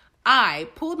 I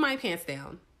pulled my pants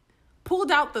down, pulled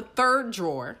out the third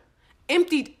drawer,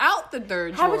 emptied out the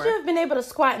third drawer. How would you have been able to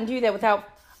squat and do that without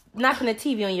knocking the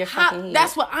TV on your fucking head?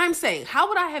 That's what I'm saying. How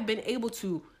would I have been able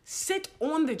to sit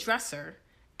on the dresser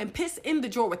and piss in the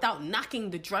drawer without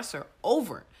knocking the dresser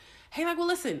over? Hey, like, well,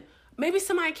 listen, maybe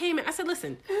somebody came in. I said,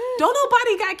 listen, don't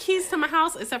nobody got keys to my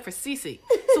house except for Cece.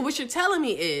 So what you're telling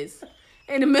me is,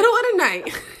 in the middle of the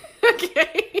night,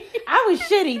 okay? I was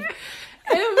shitty. In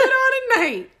the middle of the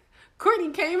night,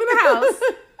 Courtney came in the house,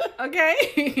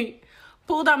 okay?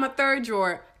 Pulled out my third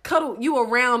drawer, cuddled you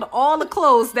around all the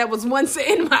clothes that was once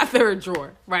in my third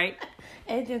drawer, right?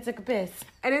 And then took a piss.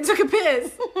 And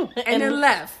then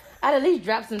left. I'd at least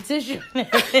drop some tissue.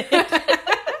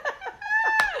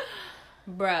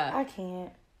 Bruh. I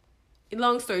can't.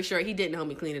 Long story short, he didn't help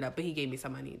me clean it up, but he gave me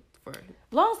some money for it.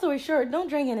 Long story short, don't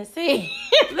drink Hennessy.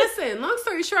 Listen, long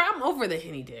story short, I'm over the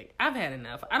Henny dick. I've had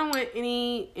enough. I don't want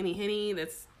any Henny.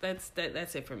 That's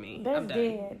it for me. That's I'm done.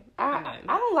 dead. I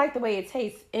don't like the way it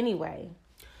tastes anyway.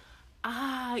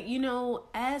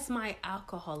 As my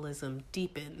alcoholism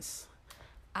deepens,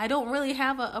 I don't really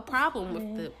have a problem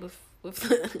with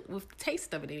the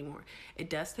taste of it anymore. It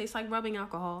does taste like rubbing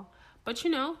alcohol, but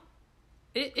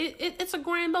it's a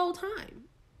grand old time.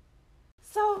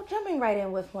 So, jumping right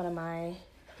in with one of my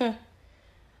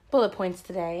bullet points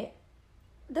today.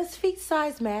 Does feet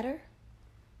size matter?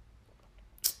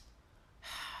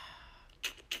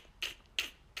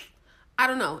 I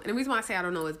don't know. And the reason why I say I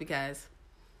don't know is because,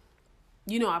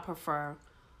 I prefer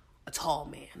a tall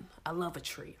man. I love a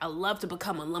tree. I love to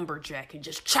become a lumberjack and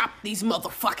just chop these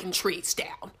motherfucking trees down.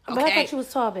 Okay? But I thought you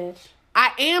was tall, bitch.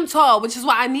 I am tall, which is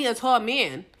why I need a tall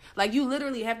man. Like, you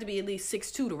literally have to be at least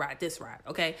 6'2" to ride this ride,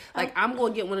 okay? Like, I'm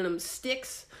going to get one of them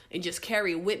sticks and just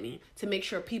carry it with me to make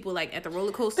sure people, like, at the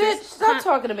roller coasters... Bitch, stop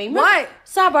talking to me. What?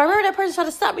 Sidebar, remember that person tried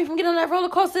to stop me from getting on that roller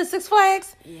coaster at Six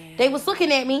Flags? Yeah. They was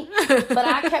looking at me, but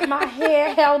I kept my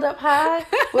hair held up high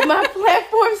with my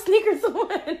platform sneakers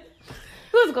on.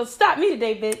 Who's going to stop me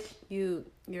today, bitch?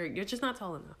 You're just not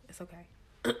tall enough. It's okay.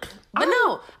 But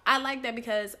no, I like that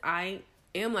because I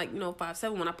am, like,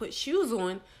 5'7". When I put shoes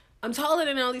on, I'm taller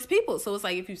than all these people. So it's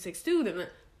like, if you're 6'2", then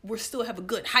we still have a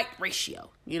good height ratio,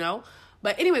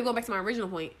 But anyway, going back to my original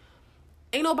point,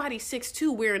 ain't nobody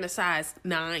 6'2" wearing a size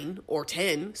 9 or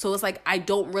 10. So it's like, I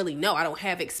don't really know. I don't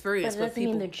have experience with people. But it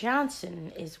doesn't mean the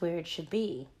Johnson is where it should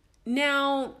be.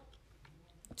 Now,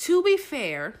 to be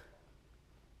fair,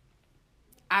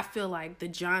 I feel like the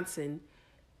Johnson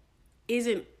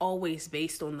isn't always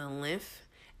based on the length.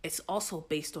 It's also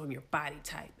based on your body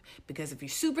type. Because if you're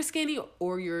super skinny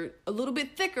or you're a little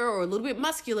bit thicker or a little bit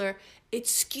muscular, it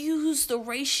skews the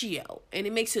ratio and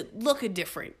it makes it look a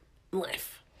different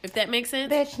length. If that makes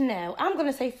sense? Bitch, no. I'm going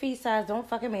to say feet size don't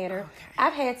fucking matter. Okay.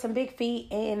 I've had some big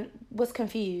feet and was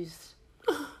confused.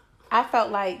 I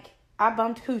felt like I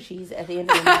bumped coochies at the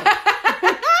end of the night.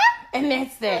 And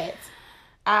that's that.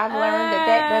 I've learned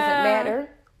that doesn't matter.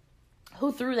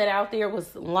 Who threw that out there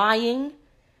was lying.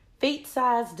 Feet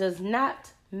size does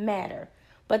not matter.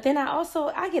 But then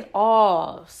I get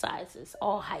all sizes,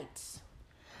 all heights.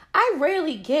 I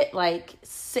rarely get like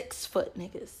 6 foot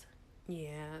niggas.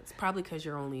 Yeah, it's probably because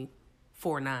you're only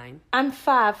 4'9". I'm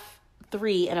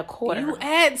 5'3" and a quarter. You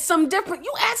add some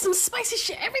spicy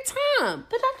shit every time.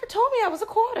 The doctor told me I was a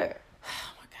quarter.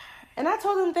 Oh my God. And I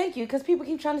told him thank you because people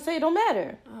keep trying to say it don't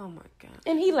matter. Oh my God.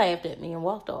 And he laughed at me and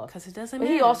walked off. Because it doesn't matter.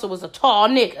 But he also was a tall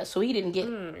nigga, so he didn't get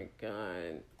it. Oh my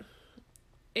God.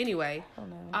 Anyway,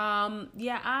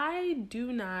 yeah, I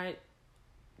do not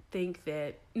think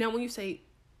that. Now, when you say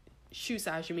shoe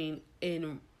size, you mean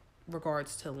in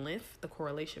regards to length, the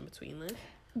correlation between length?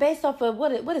 Based off of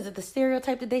what is it? The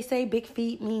stereotype that they say big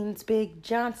feet means big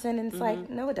Johnson, and it's like,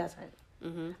 no, it doesn't.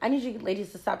 Mm-hmm. I need you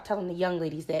ladies to stop telling the young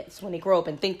ladies that when they grow up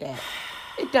and think that.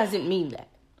 It doesn't mean that.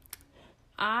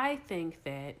 I think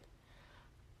that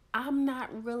I'm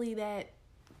not really that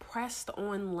pressed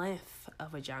on length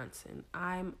of a Johnson.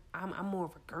 I'm more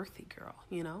of a girthy girl,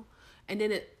 you know?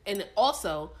 And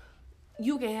also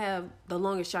you can have the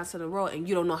longest Johnson in the world and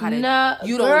you don't know how to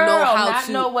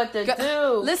know what to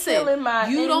do. Listen,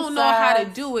 you don't know how to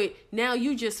do it. Now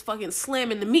you just fucking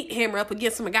slamming the meat hammer up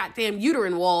against some goddamn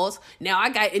uterine walls. Now I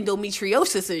got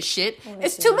endometriosis and shit.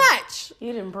 It's too much.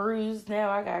 You done bruised. Now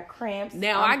I got cramps.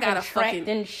 Now I got a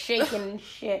fucking shaking and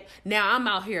shit. Now I'm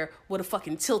out here with a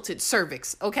fucking tilted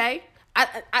cervix, okay?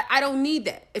 I don't need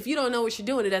that. If you don't know what you're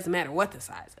doing, it doesn't matter what the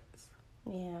size is.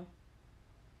 Yeah.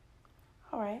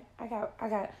 All right, I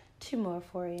got 2 more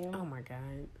for you. Oh my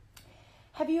God.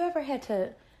 Have you ever had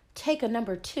to take a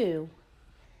number 2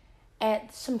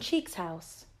 at some cheek's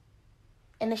house?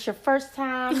 And it's your first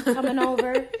time coming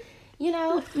over, you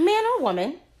know, man or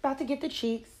woman, about to get the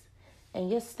cheeks,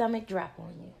 and your stomach drop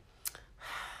on you.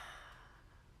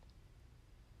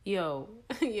 Yo.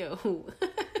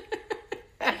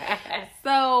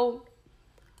 So,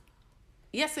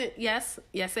 yes, it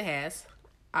has.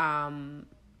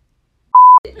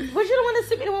 Was you the one that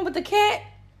sent me the one with the cat?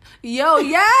 Yo,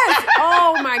 yes!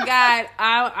 Oh my God.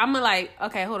 I'm like,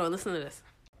 okay, hold on, listen to this.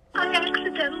 I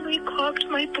accidentally clogged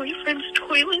my boyfriend's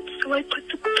toilet, so I took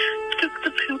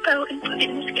the poop out and put it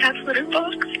in his cat's litter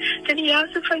box. Then he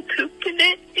asked if I pooped in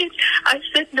it, and I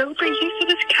said no, but he said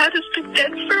his cat has been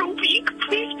dead for a week.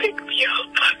 Please pick me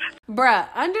up.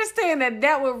 Bruh, understand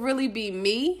that would really be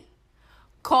me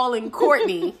calling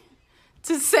Courtney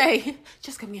to say,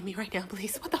 just come get me right now,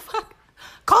 please. What the fuck?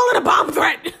 Call it a bomb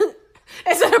threat.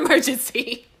 It's an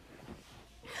emergency.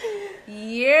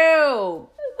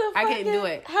 I can't do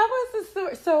it. How was the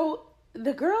story? So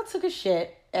the girl took a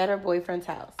shit at her boyfriend's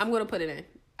house. I'm going to put it in.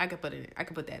 I could put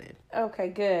that in. Okay,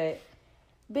 good.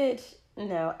 Bitch,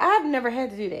 no. I've never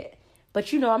had to do that.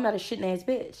 But you know I'm not a shitting ass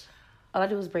bitch. All I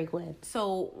do is break wind.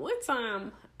 So one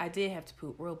time I did have to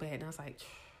poop real bad. And I was like,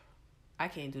 I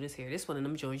can't do this here. This one of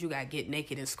them joints, you got to get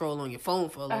naked and scroll on your phone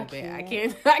for a little bit. I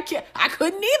can't. I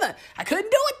couldn't either. I couldn't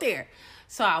do it there.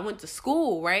 So I went to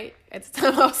school, right? At the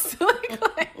time I was still in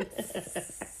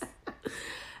class.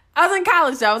 I was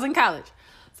in college.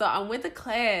 So I went to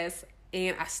class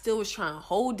and I still was trying to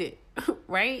hold it,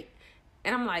 right?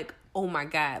 And I'm like, oh my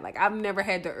God. Like, I've never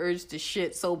had the urge to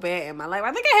shit so bad in my life.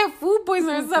 I think I had food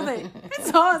poisoning or something.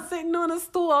 So I was sitting on a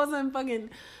stool. I was in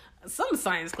fucking some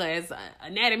science class,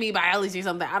 anatomy, biology,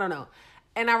 something. I don't know.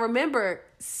 And I remember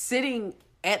sitting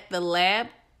at the lab,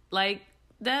 like,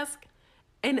 desk,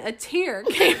 and a tear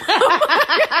came out. And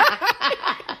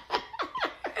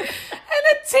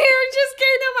a tear just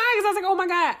came down my eyes. I was like, oh my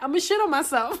God, I'm going to shit on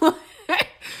myself.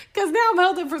 Because now I'm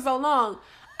held it for so long.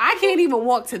 I can't even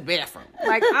walk to the bathroom.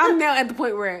 Like, I'm now at the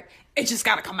point where it just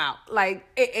got to come out. Like,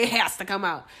 it has to come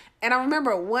out. And I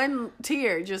remember one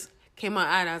tear just came out,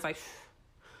 and I was like,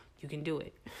 you can do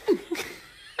it.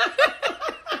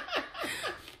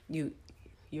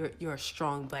 You're a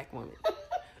strong black woman.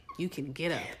 You can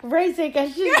get up. Ray said,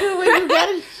 "Cause you do what you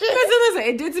gotta shit." Listen.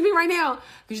 It did to me right now.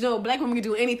 Because, you know, black women can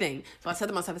do anything. So I said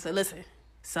to myself, I said, listen,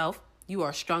 self, you are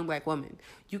a strong black woman.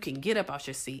 You can get up out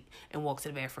your seat and walk to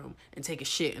the bathroom and take a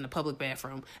shit in a public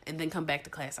bathroom and then come back to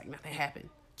class like nothing happened.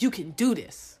 You can do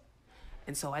this.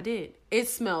 And so I did. It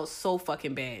smelled so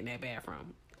fucking bad in that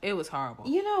bathroom. It was horrible.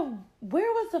 You know,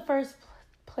 where was the first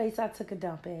place I took a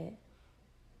dump at?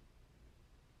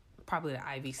 Probably the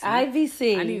IVC.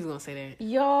 IVC. I knew he was going to say that.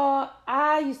 Y'all,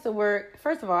 I used to work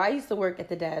at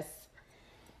the desk.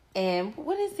 And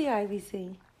what is the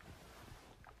IVC?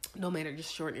 No matter,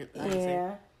 just shorten it.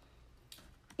 Yeah.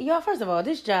 Y'all, first of all,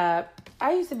 this job,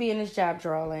 I used to be in this job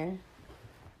drawing.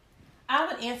 I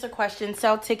would answer questions,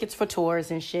 sell tickets for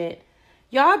tours and shit.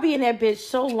 Y'all be in that bitch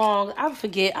so long, I would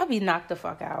forget. I'd be knocked the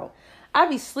fuck out. I'd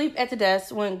be asleep at the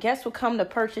desk. When guests would come to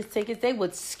purchase tickets, they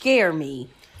would scare me.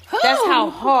 That's how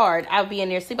hard I'd be in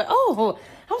there sleep. Like, oh,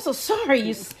 I'm so sorry.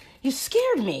 You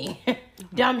scared me.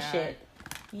 Dumb shit.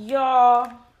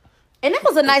 Y'all. And that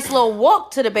was a nice little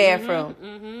walk to the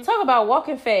bathroom. Talk about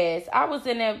walking fast. I was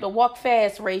in the walk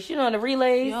fast race, in the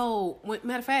relays. Yo,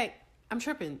 matter of fact, I'm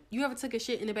tripping. You ever took a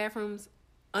shit in the bathrooms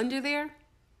under there?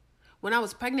 When I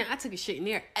was pregnant, I took a shit in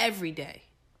there every day.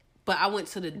 But I went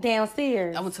to the...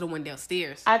 Downstairs. I went to the one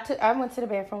downstairs. I went to the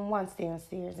bathroom once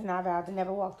downstairs, and I vowed to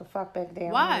never walk the fuck back down.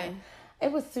 Why?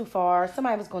 It was too far.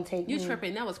 Somebody was going to take me. You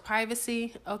tripping. That was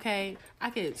privacy, okay?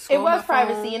 I could scroll my phone.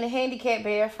 Privacy in the handicapped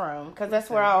bathroom, because that's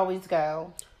where I always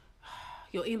go.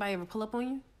 Yo, anybody ever pull up on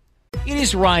you? It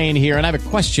is Ryan here, and I have a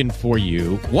question for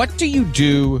you. What do you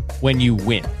do when you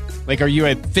win? Like, are you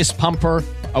a fist pumper,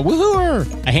 a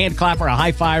woohooer, a hand clapper, a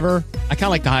high fiver? I kind of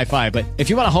like the high five, but if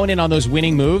you want to hone in on those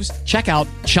winning moves, check out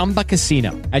Chumba Casino.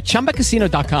 At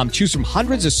ChumbaCasino.com, choose from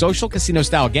hundreds of social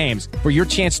casino-style games for your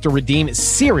chance to redeem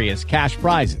serious cash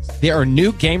prizes. There are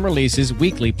new game releases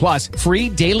weekly, plus free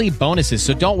daily bonuses.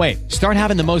 So don't wait. Start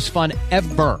having the most fun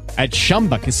ever at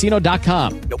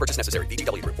ChumbaCasino.com. No purchase necessary.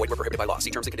 VGW. Void where prohibited by law.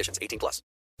 See terms and conditions. 18+.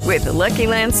 With the Lucky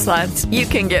Land Slots, you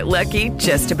can get lucky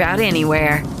just about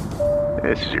anywhere.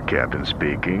 This is your captain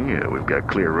speaking. We've got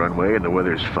clear runway and the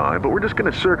weather's fine, but we're just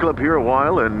going to circle up here a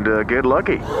while and get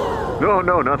lucky.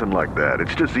 No, nothing like that.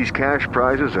 It's just these cash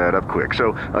prizes add up quick.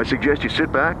 So I suggest you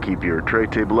sit back, keep your tray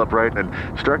table upright, and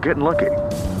start getting lucky.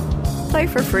 Play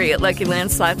for free at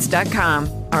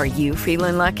LuckyLandSlots.com. Are you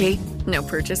feeling lucky? No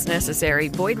purchase necessary.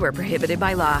 Void where prohibited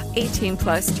by law.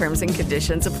 18+ terms and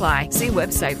conditions apply. See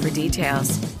website for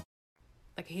details.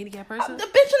 Like a handicapped person? The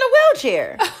bitch in a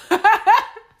wheelchair.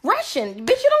 Russian.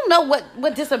 Bitch, you don't know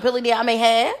what disability I may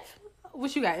have.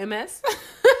 What you got, MS?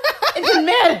 It didn't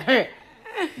matter.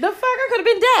 The fuck, I could have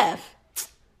been deaf.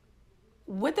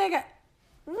 What they got?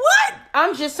 What?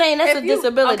 I'm just saying that's a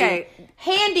disability. Okay.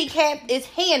 Handicapped is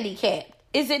handicapped.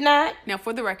 Is it not? Now,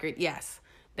 for the record, yes.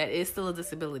 That is still a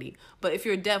disability. But if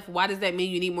you're deaf, why does that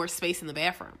mean you need more space in the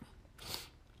bathroom?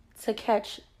 To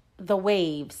catch the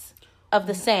waves of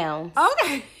the sounds.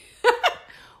 Okay.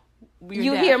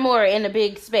 You hear more in a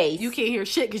big space. You can't hear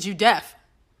shit because you're deaf.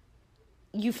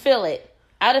 You feel it.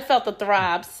 I'd have felt the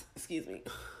throbs. Excuse me.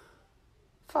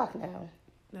 Fuck no.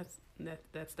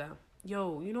 That's dumb.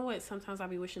 Yo, you know what? Sometimes I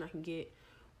be wishing I can get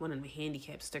one of the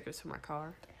handicap stickers for my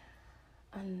car.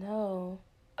 I know.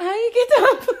 How you get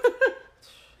them?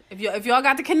 If y'all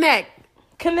got to connect.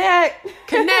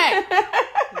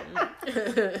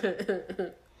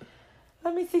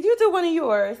 Let me see. You do one of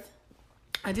yours.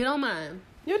 I did on mine.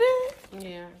 You did?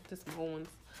 Yeah, just some old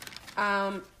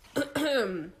ones.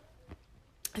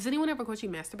 Has anyone ever caught you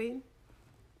masturbating?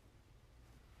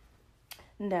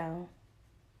 No.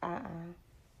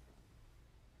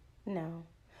 No.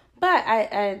 But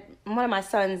I one of my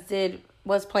sons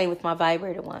was playing with my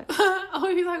vibrator once. Oh,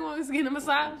 he's like, was getting a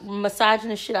massage? Massaging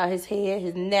the shit out of his head,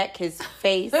 his neck, his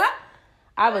face.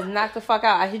 I was knocked the fuck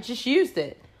out. I had just used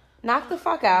it. Knocked the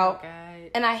fuck out. Oh,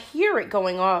 and I hear it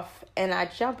going off. And I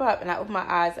jump up and I open my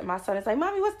eyes. And my son is like,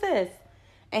 Mommy, what's this?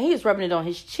 And he was rubbing it on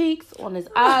his cheeks, on his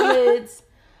eyelids.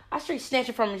 I straight snatch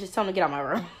it from him and just tell him to get out of my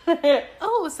room.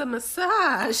 Oh, it's a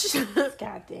massage.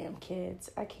 Goddamn kids.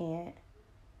 I can't.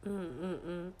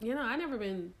 You know, I never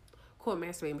been caught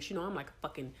masturbating, but I'm like a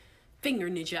fucking finger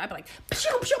ninja. I'd be like, pshoo,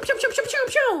 pshoo, pshoo, pshoo, pshoo, pshoo,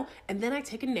 pshoo. And then I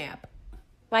take a nap.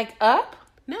 Like up?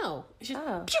 No. It's just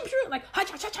pshoo, pshoo, like ha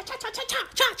cha cha cha cha cha cha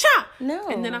cha cha. No.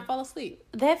 And then I fall asleep.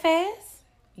 That fast?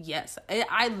 Yes.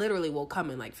 I literally will come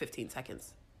in like 15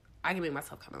 seconds. I can make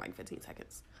myself come in like 15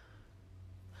 seconds.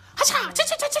 Ha cha cha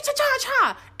cha cha cha cha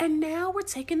cha. And now we're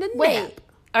taking the nap. Wait.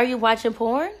 Are you watching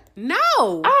porn? No.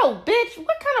 Oh, bitch.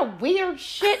 What kind of weird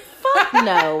shit? Fuck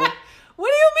no. What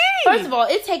do you mean? First of all,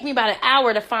 it takes me about an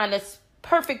hour to find this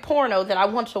perfect porno that I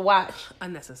want to watch.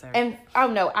 Unnecessary. And, oh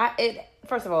no.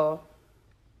 First of all,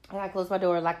 I close my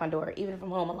door, lock my door, even if I'm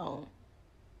home alone.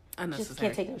 Unnecessary. Just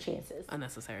can't take no chances.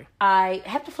 Unnecessary. I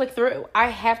have to flick through. I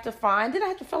have to find. Then I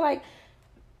have to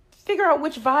figure out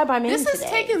which vibe I'm in today. This is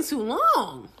taking too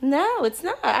long. No, it's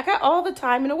not. I got all the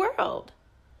time in the world.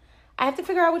 I have to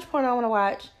figure out which porn I want to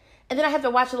watch. And then I have to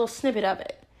watch a little snippet of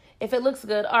it. If it looks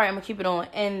good, all right, I'm going to keep it on.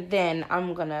 And then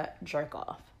I'm going to jerk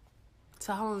off.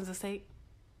 So how long does this take?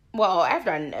 Well,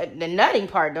 after the nutting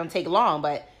part don't take long,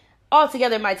 but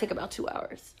altogether it might take about 2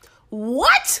 hours.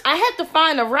 What? I had to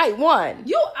find the right one.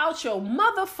 You out your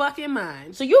motherfucking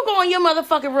mind. So you go in your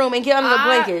motherfucking room and get under the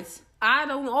blankets. I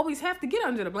don't always have to get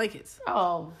under the blankets.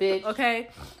 Oh, bitch. Okay?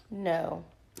 No.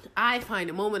 I find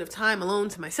a moment of time alone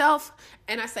to myself,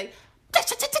 and I say, fuck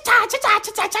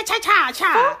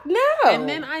no. And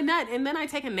then I nut, and then I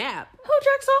take a nap. Who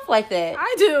jerks off like that?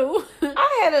 I do.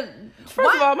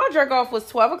 First of all, my jerk off was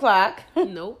 12 o'clock.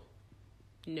 Nope.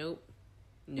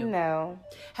 No.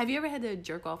 Have you ever had to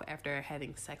jerk off after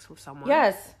having sex with someone?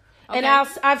 Yes. Okay. And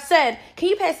I've said, can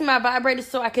you pass me my vibrator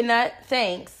so I can nut?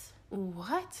 Thanks.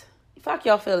 What? Fuck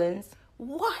your feelings.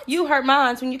 What? You hurt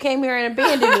mine when you came here and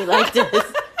abandoned me like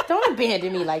this. Don't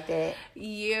abandon me like that.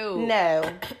 You.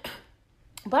 No.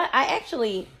 But I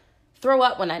actually throw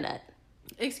up when I nut.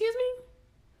 Excuse me?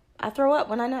 I throw up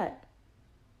when I nut.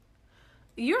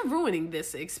 You're ruining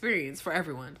this experience for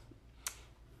everyone.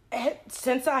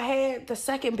 Since I had the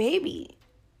second baby,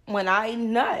 when I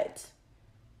nut,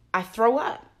 I throw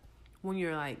up. When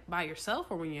you're like by yourself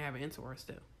or when you're having intercourse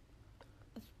too?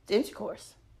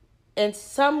 Intercourse. And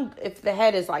if the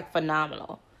head is like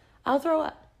phenomenal, I'll throw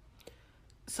up.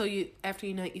 So after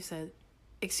you nut, you said,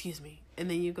 excuse me. And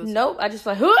then you go. Nope. I just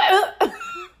like,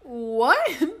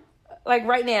 what? Like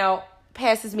right now,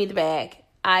 passes me the bag.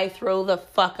 I throw the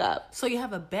fuck up. So you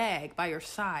have a bag by your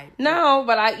side? No,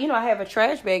 but I have a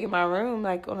trash bag in my room,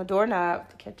 like on a doorknob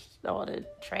to catch all the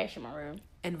trash in my room.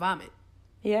 And vomit?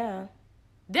 Yeah.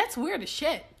 That's weird as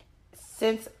shit.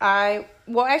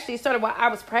 Actually, it started while I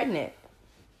was pregnant.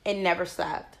 It never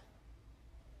stopped.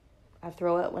 I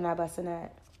throw up when I bust a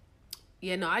nut.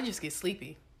 Yeah, no, I just get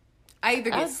sleepy. I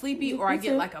either get sleepy or I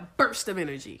get like a burst of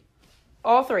energy.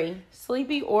 All three.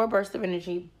 Sleepy or burst of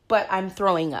energy. But I'm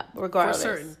throwing up, regardless.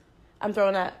 For certain. I'm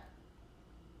throwing up.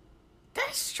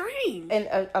 That's strange.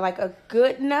 And like a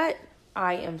good nut,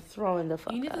 I am throwing the fuck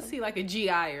up. You need to see like a GI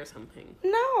or something.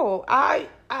 No, I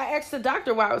asked the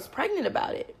doctor while I was pregnant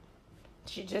about it.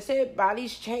 She just said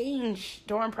bodies change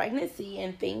during pregnancy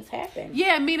and things happen.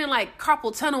 Yeah, meaning like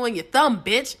carpal tunnel in your thumb,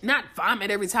 bitch. Not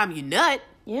vomit every time you nut.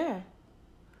 Yeah.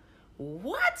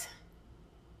 What?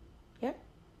 Yep.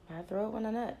 I throw it when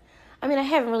I nut. I mean, I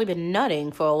haven't really been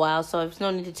nutting for a while, so there's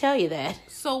no need to tell you that.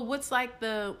 So what's like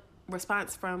the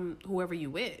response from whoever you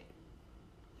with?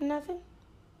 Nothing.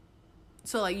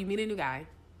 So like you meet a new guy.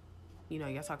 You know,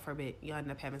 y'all talk for a bit. You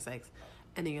end up having sex.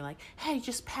 And then you're like, hey,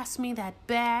 just pass me that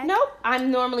bag. Nope.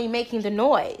 I'm normally making the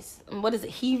noise. What is it,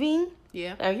 heaving?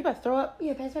 Yeah. Are you about to throw up?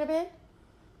 Yeah, pass me that bag.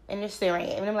 And they're staring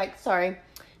at me. And I'm like, sorry.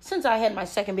 Since I had my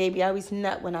second baby, I always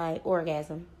nut when I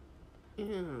orgasm.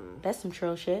 That's some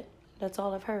trill shit. That's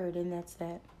all I've heard, and that's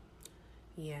that.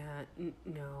 Yeah,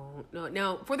 no.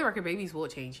 Now, for the record, babies will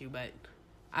change you, but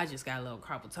I just got a little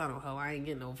carpal tunnel, ho. I ain't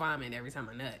getting no vomit every time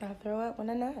I nut. I throw up when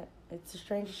I nut. It's the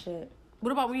strangest shit.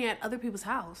 What about when you're at other people's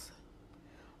house?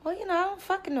 Well, I don't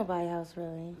fuck in nobody's house,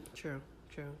 really. True.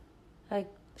 Like,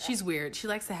 she's weird. She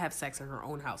likes to have sex in her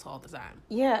own house all the time.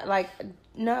 Yeah, like,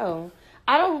 no.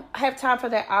 I don't have time for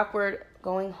that awkward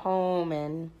going home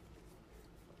and,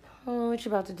 what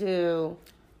you about to do?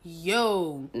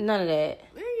 Yo. None of that.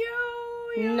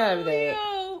 Yo. None of that.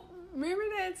 Yo. Remember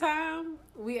that time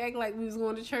we act like we was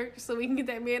going to church so we can get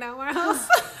that man out of our house?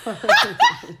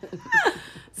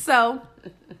 So,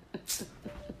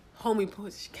 homie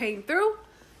push came through.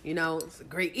 You know, it's a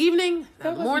great evening. That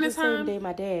wasn't morning the time. same day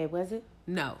my dad, was it?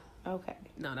 No. Okay.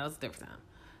 No, that was a different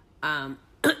time.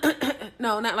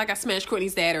 No, not like I smashed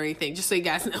Courtney's dad or anything, just so you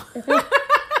guys know.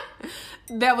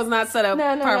 That was not set up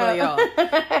properly at all.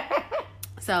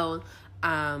 So,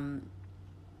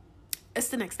 it's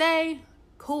the next day.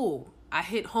 Cool. I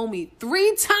hit homie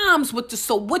 3 times with the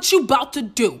so what you about to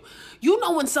do. You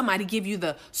know when somebody give you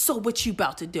the so what you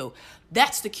about to do.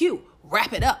 That's the cue.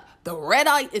 Wrap it up. The red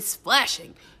light is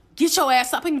flashing. Get your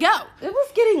ass up and go. It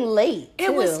was getting late.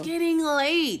 It was getting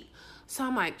late. So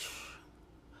I'm like,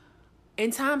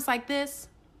 in times like this,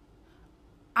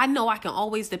 I know I can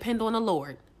always depend on the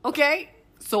Lord. Okay?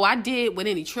 So I did what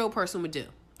any true person would do.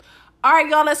 All right,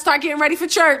 y'all, let's start getting ready for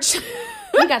church.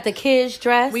 We got the kids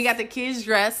dressed. We got the kids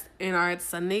dressed in our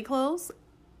Sunday clothes.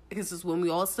 This is when we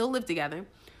all still live together.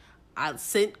 I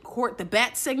sent Court the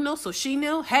bat signal so she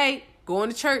knew, hey, going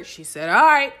to church. She said, all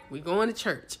right, we're going to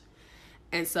church.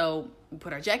 And so we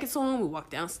put our jackets on. We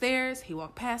walked downstairs. He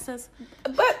walked past us.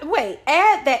 But wait,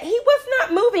 add that he was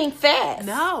not moving fast.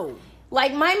 No.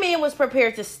 Like, my man was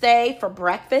prepared to stay for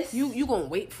breakfast. You gonna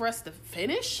wait for us to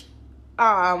finish?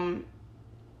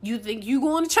 You think you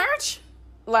going to church?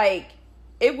 Like,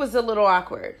 it was a little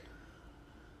awkward.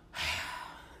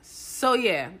 So,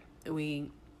 yeah, we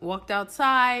walked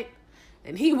outside,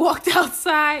 and he walked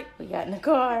outside. We got in the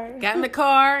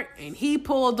car. And he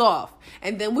pulled off.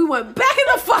 And then we went back in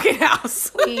the fucking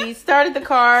house. We started the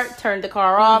car, turned the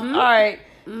car off. All right.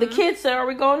 The kids said, are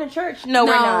we going to church? No,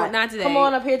 we're not. Not today. Come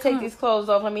on up here, take these clothes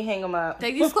off. Let me hang them up.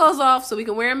 Take these clothes off so we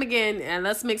can wear them again, and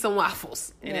let's make some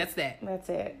waffles. And that's that. That's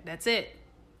it. That's it.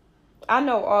 I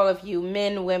know all of you,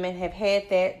 men, women, have had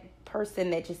that person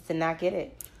that just did not get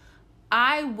it.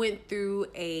 I went through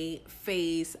a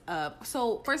phase of...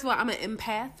 So, first of all, I'm an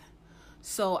empath.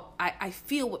 So, I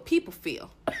feel what people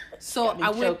feel. So, I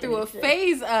went through a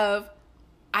phase of...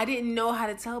 I didn't know how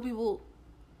to tell people,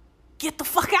 get the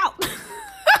fuck out.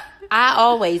 I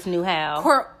always knew how.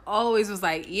 Court always was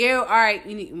like, all right,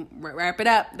 you need to wrap it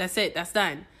up. That's it. That's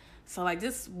done. So, like,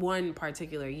 this one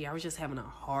particular year, I was just having a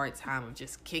hard time of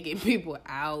just kicking people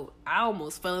out. I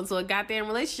almost fell into a goddamn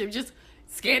relationship just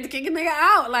scared to kick a nigga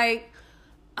out. Like,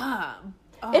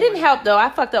 it didn't help, though. I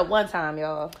fucked up one time,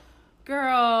 y'all.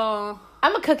 Girl.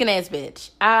 I'm a cooking ass bitch.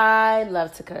 I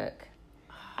love to cook.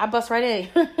 I bust right in.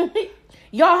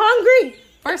 Y'all hungry?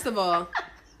 First of all,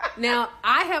 now,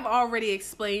 I have already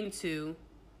explained to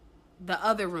the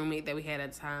other roommate that we had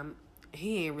at the time,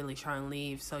 he ain't really trying to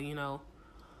leave, so, you know,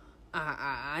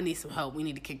 I need some help. We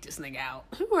need to kick this nigga out.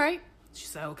 All right. She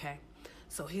said, okay.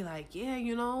 So he like, yeah,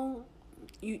 you know,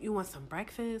 you want some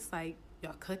breakfast? Like,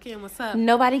 y'all cooking? What's up?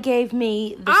 Nobody gave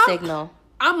me the signal.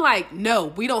 I'm like, no,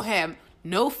 we don't have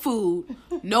no food,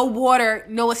 no water,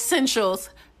 no essentials.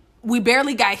 We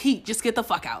barely got heat. Just get the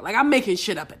fuck out. Like, I'm making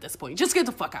shit up at this point. Just get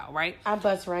the fuck out, right? I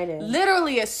bust right in.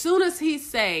 Literally, as soon as he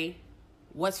say,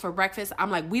 what's for breakfast? I'm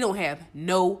like, we don't have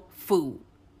no food.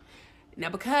 Now,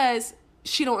 because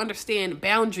she don't understand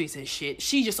boundaries and shit,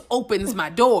 she just opens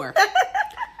my door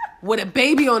with a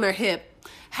baby on her hip.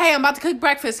 Hey, I'm about to cook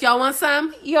breakfast. Y'all want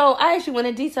some? Yo, I actually went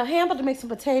in detail. Hey, I'm about to make some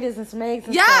potatoes and some eggs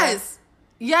and stuff.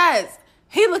 Yes.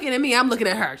 He looking at me. I'm looking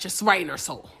at her. Just right in her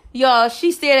soul. Y'all,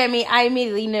 she stared at me. I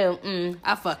immediately knew.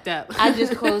 I fucked up. I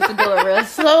just closed the door real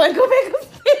slow and go back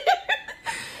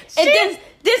upstairs. And then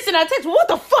send out text. What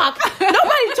the fuck?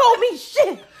 Nobody told me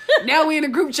shit. Now we in a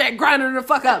group chat grinding the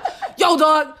fuck up. Yo,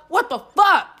 dog, what the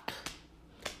fuck?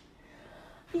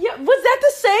 Yeah, was that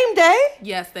the same day?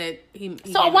 Yes, that he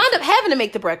so I wound up having to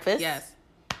make the breakfast. Yes.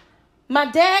 My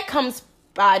dad comes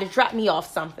by to drop me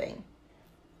off something.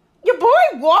 Your boy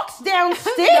walks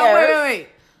downstairs. No, wait.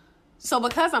 So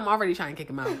because I'm already trying to kick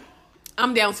him out,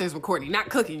 I'm downstairs with Courtney, not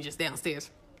cooking, just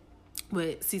downstairs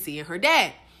with Cece and her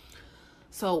dad.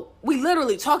 So we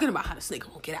literally talking about how this nigga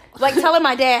won't get out. Like telling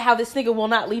my dad how this nigga will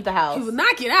not leave the house. He will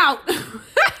not get out.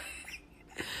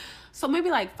 So maybe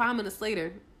like 5 minutes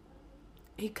later,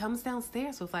 he comes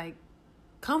downstairs with like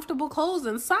comfortable clothes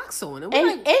and socks on. And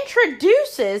like,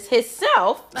 introduces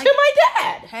himself like, to my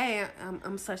dad. Hey,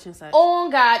 I'm such and such. Oh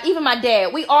God, even my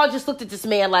dad. We all just looked at this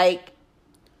man like,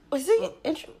 was he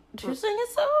introducing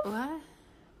himself? What?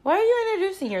 Why are you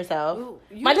introducing yourself?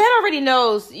 My dad already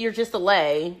knows you're just a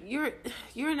lay.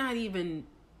 You're not even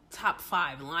top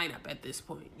 5 lineup at this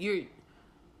point. You're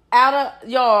out of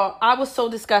y'all. I was so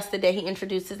disgusted that he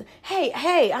introduces.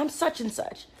 Hey, I'm such and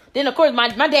such. Then of course my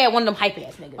dad one of them hype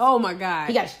ass niggas. Oh my God.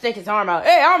 He got to stick his arm out.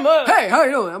 Hey, Hey, how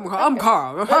you doing? I'm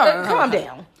Carl. Calm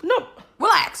down. No,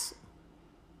 relax.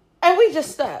 And we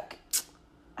just stuck.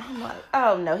 I'm like,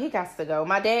 oh no, he got to go.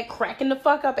 My dad cracking the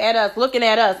fuck up at us, looking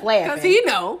at us, laughing. Because he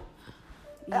know.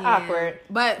 Yeah. Awkward.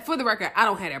 But for the record, I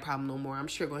don't have that problem no more. I'm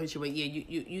sure gonna hit you, but yeah,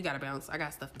 you gotta bounce. I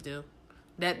got stuff to do.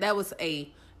 That was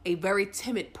a very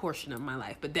timid portion of my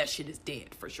life, but that shit is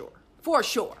dead for sure. For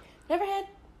sure.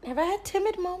 Have I had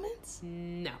timid moments?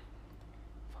 No.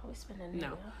 I've always been a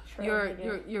no.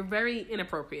 You're very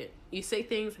inappropriate. You say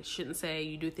things that you shouldn't say.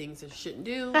 You do things that you shouldn't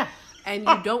do, and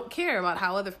you don't care about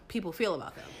how other people feel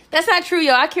about them. That's not true,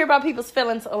 yo. I care about people's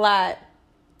feelings a lot.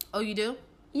 Oh, you do?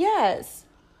 Yes.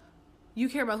 You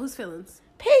care about whose feelings?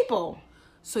 People.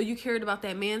 So you cared about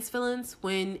that man's feelings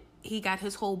when he got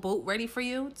his whole boat ready for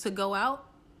you to go out,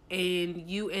 and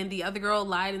you and the other girl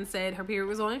lied and said her period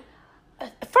was on?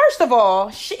 First of all,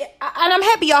 and I'm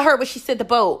happy y'all heard what she said, the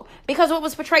boat, because what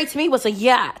was portrayed to me was a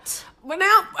yacht. But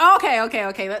now, okay.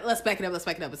 Let's back it up.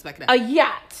 A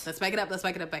yacht. Let's back it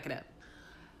up.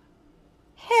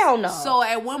 Hell no. So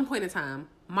at one point in time,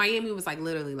 Miami was like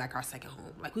literally like our second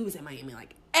home. Like we was in Miami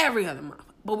like every other month.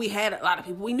 But we had a lot of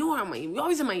people we knew around Miami. We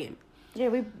always in Miami. Yeah,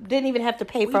 we didn't even have to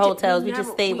pay for hotels. We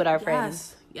just stayed with our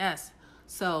friends. Yes.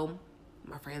 So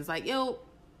my friend's like, yo,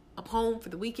 I'm home for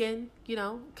the weekend, you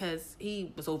know, because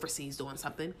he was overseas doing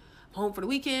something. I'm home for the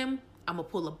weekend. I'm going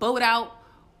to pull a boat out.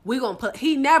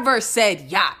 He never said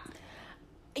yacht.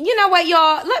 You know what,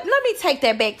 y'all? Let me take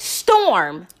that back.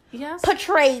 Storm.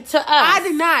 portrayed to us. I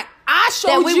did not. I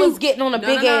showed that you. we was getting on a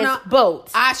big ass boat.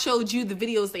 I showed you the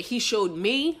videos that he showed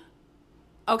me.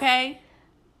 Okay?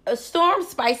 A Storm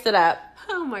spiced it up.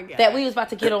 Oh my God. That we was about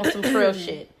to get on some trail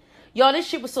shit. Y'all, this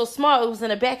shit was so small, it was in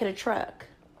the back of the truck.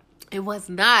 It was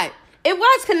not. It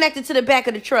was connected to the back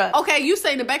of the truck. Okay, you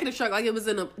say in the back of the truck like it was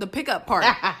in the pickup part.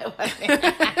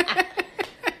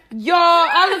 Y'all,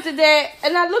 I looked at that,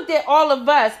 and I looked at all of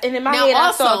us, and in my head,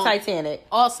 I saw Titanic.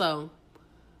 Also,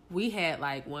 we had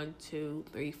like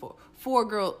 4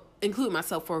 girls, including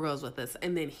myself, 4 girls with us,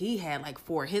 and then he had like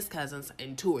 4 of his cousins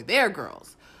and 2 of their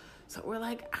girls. So we're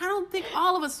like, I don't think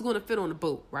all of us is going to fit on the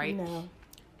boat, right? No.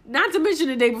 Not to mention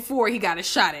the day before he got a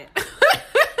shot at.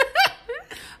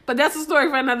 But that's a story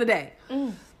for another day.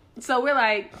 So we're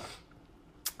like,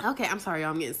 okay, I'm sorry,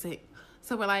 y'all, I'm getting sick.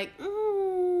 So we're like,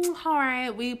 all right.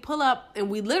 We pull up and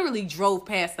we literally drove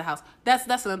past the house.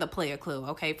 That's another player clue,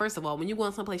 okay? First of all, when you go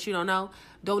in someplace you don't know,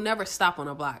 don't never stop on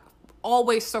a block.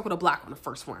 Always circle the block on the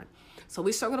first one. So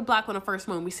we circle the block on the first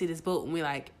one. We see this boat and we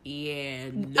like, yeah,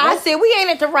 no. I said, we ain't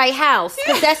at the right house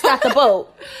because that's not the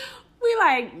boat. We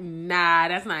like, nah,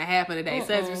 that's not happening today.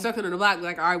 So as we're circling the block, we're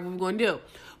like, all right, what we going to do?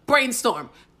 Brainstorm.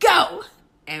 Go.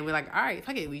 And we're like, all right,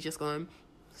 fuck it. We just going to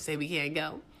say we can't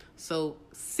go. So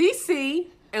CC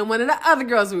and one of the other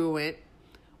girls we went,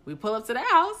 we pull up to the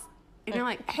house and they're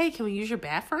like, hey, can we use your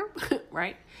bathroom?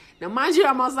 Right? Now, mind you,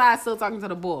 I'm outside still talking to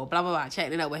the bull, blah, blah, blah,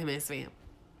 chatting it up with him and his fam.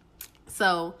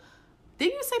 So,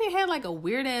 didn't you say they had like a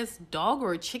weird ass dog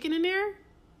or a chicken in there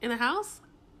in the house?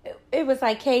 It was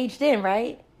like caged in,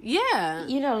 right? Yeah.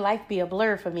 You know, life be a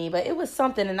blur for me, but it was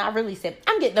something, and I really said,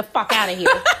 I'm getting the fuck out of here.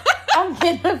 I'm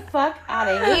getting the fuck out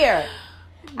of here.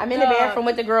 I'm in the bathroom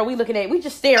with the girl. We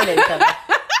just staring at each other.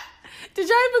 Did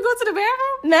y'all even go to the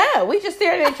bathroom? No, we just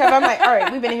stared at each other. I'm like, all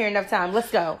right, we've been here enough time.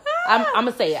 Let's go. I'm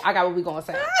gonna say it. I got what we gonna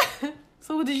say.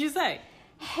 So what did you say?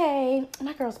 Hey,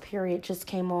 my girl's period just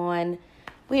came on.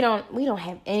 We don't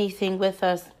have anything with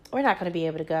us. We're not gonna be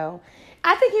able to go.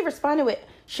 I think he responded with,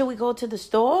 should we go to the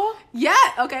store? Yeah,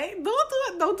 okay.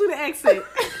 Don't do the accent.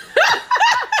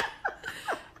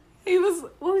 He was,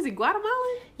 what was he,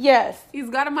 Guatemalan? Yes. He's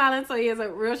Guatemalan, so he has a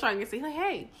real strong accent. He's like,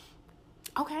 hey,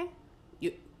 okay.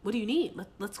 What do you need?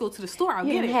 Let's go to the store. I'll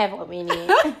get it. You have what we need.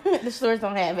 The stores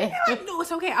don't have it. Like, no,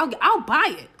 it's okay. I'll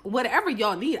buy it. Whatever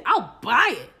y'all need, I'll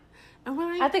buy it. And we're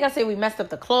like, I think I said we messed up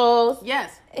the clothes.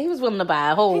 Yes. He was willing to buy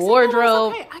a whole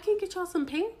wardrobe. No, it's okay. I can get y'all some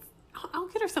pants. I'll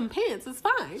get her some pants. It's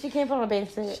fine. She can't put on a bathing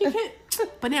suit. She can't.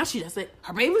 But now she doesn't.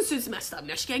 Her bathing suit's messed up.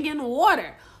 Now she can't get in the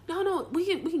water. No, we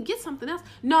can get something else.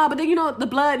 No, but then the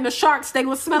blood and the sharks, they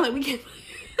will smell it. We can't.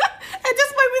 At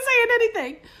this point, we saying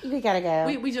anything. We gotta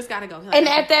go. We just gotta go. Like, and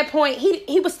at that point,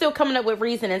 he was still coming up with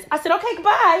reasonings. I said, okay,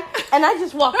 goodbye. And I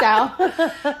just walked out.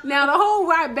 Now, the whole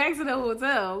ride back to the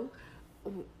hotel,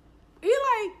 he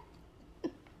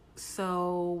like,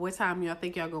 so what time y'all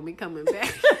think y'all gonna be coming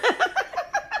back?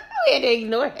 We had to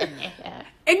ignore it.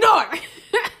 Ignore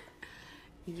it.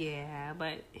 Yeah,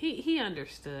 but he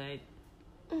understood.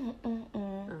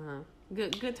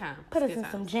 Good time. Put us in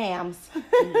some jams.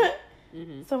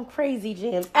 Some crazy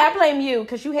jams. I blame you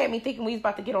because you had me thinking we was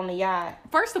about to get on the yacht.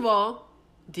 First of all,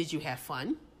 did you have fun?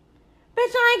 Bitch,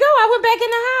 I ain't go. I went back in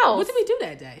the house. What did we do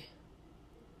that day?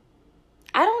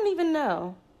 I don't even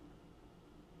know.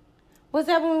 Was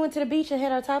that when we went to the beach and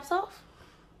had our tops off?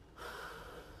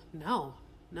 No.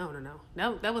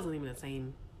 That wasn't even the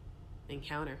same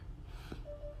encounter.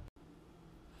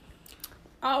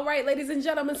 All right, ladies and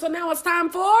gentlemen. So now it's time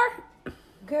for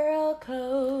Girl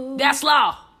Code. That's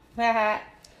law.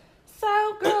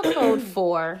 So, Girl Code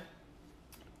 4.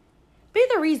 Be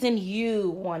the reason you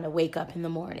want to wake up in the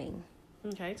morning.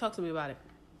 Okay, talk to me about it.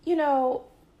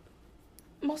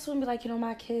 Most of them be like,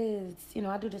 my kids.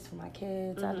 I do this for my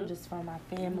kids. I do this for my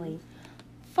family.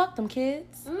 Fuck them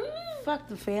kids. Fuck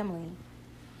the family.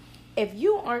 If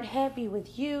you aren't happy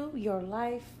with you, your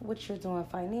life, what you're doing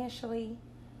financially,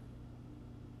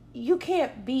 you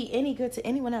can't be any good to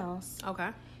anyone else. Okay.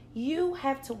 You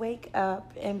have to wake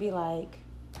up and be like,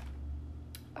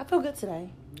 I feel good today.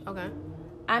 Okay.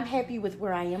 I'm happy with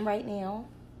where I am right now.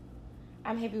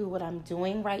 I'm happy with what I'm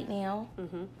doing right now.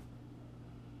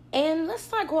 And let's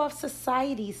not go off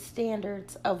society's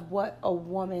standards of what a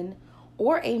woman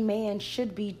or a man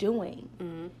should be doing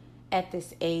at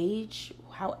this age,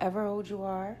 however old you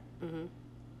are.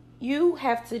 You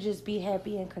have to just be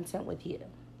happy and content with you.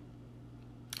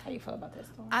 How do you feel about this,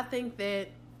 Storm? I think that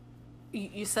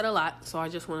you said a lot, so I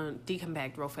just want to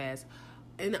decompact real fast.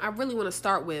 And I really want to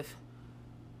start with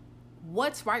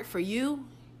what's right for you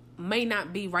may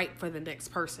not be right for the next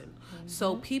person.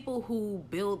 So people who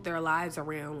build their lives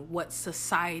around what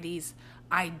society's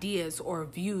ideas or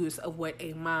views of what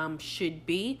a mom should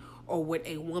be or what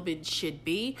a woman should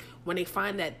be, when they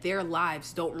find that their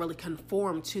lives don't really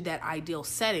conform to that ideal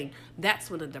setting, that's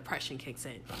when the depression kicks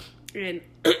in.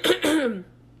 And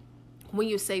when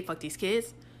you say fuck these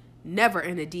kids, never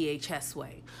in a DHS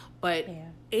way, but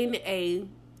in a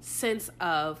sense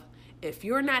of, if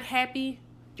you're not happy,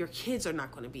 your kids are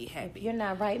not going to be happy. If you're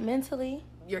not right mentally,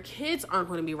 your kids aren't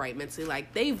going to be right mentally.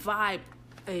 Like, they vibe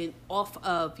off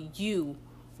of you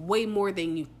way more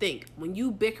than you think. When you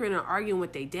bickering or arguing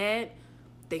with their dad,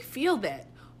 they feel that.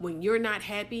 When you're not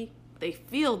happy, they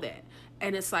feel that.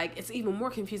 And it's like, it's even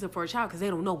more confusing for a child because they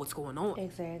don't know what's going on.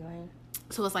 Exactly.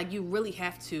 So it's like, you really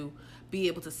have to be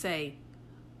able to say,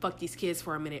 fuck these kids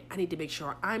for a minute. I need to make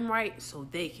sure I'm right so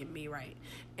they can be right.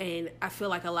 And I feel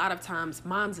like a lot of times,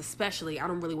 moms especially, I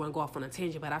don't really want to go off on a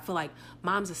tangent, but I feel like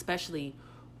moms especially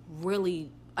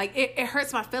really, like, it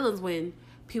hurts my feelings when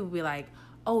people be like,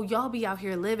 oh, y'all be out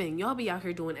here living, y'all be out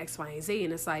here doing X, Y, and Z.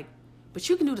 And it's like, but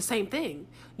you can do the same thing.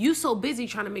 You so busy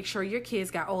trying to make sure your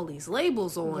kids got all these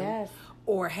labels on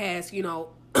or has, you know,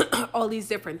 all these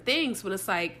different things. But it's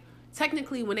like,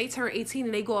 technically, when they turn 18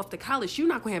 and they go off to college, you're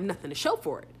not going to have nothing to show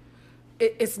for it.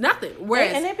 It's nothing.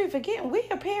 Whereas, and they be forgetting, we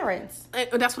are parents.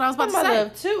 And that's what I was about to say. A mother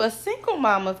of two, a single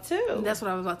mom of two. And that's what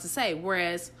I was about to say.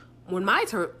 Whereas, when my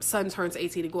son turns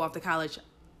 18 and go off to college,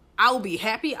 I'll be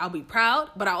happy, I'll be proud,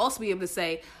 but I'll also be able to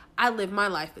say, I live my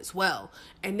life as well.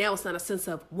 And now it's not a sense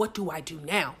of, what do I do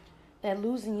now? That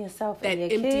losing yourself that and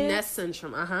your empty kids, nest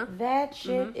syndrome, that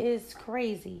shit is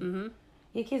crazy.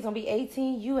 Your kids gonna be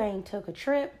 18, you ain't took a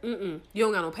trip. You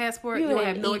don't got no passport, you don't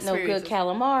have no experience. No good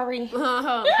calamari.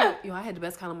 Yo, I had the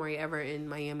best calamari ever in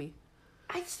Miami.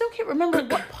 I still can't remember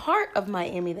what part of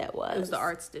Miami that was. It was the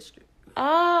Arts District.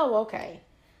 Oh, okay.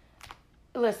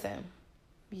 Listen,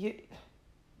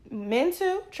 men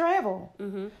too travel.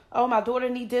 Oh, my daughter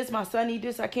need this, my son need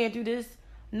this, I can't do this.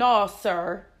 No,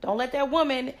 sir, don't let that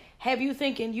woman have you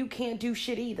thinking you can't do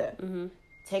shit either.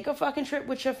 Take a fucking trip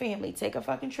with your family. Take a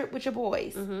fucking trip with your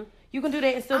boys. You can do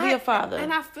that and still be a father.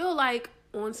 And I feel like,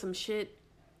 on some shit,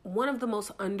 one of the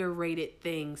most underrated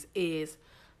things is,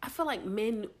 I feel like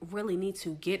men really need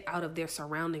to get out of their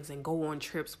surroundings and go on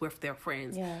trips with their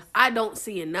friends. Yes. I don't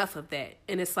see enough of that.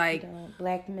 And it's like,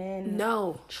 black men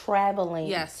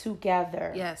traveling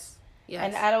together. Yes.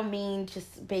 And I don't mean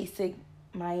just basic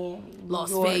Miami,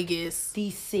 Las York, Vegas,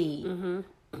 DC.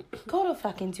 Go to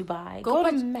fucking Dubai. Go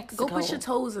to Mexico. Go put your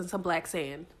toes in some black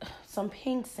sand. Some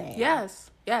pink sand. Yes.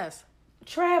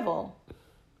 Travel.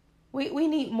 We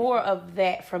need more of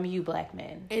that from you black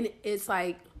men. And it's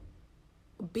like,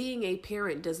 being a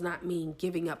parent does not mean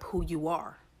giving up who you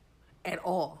are at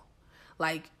all.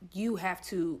 Like, you have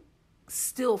to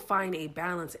still find a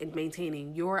balance in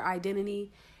maintaining your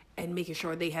identity and making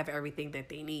sure they have everything that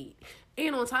they need.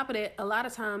 And on top of that, a lot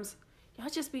of times, y'all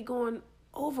just be going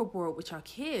overboard with your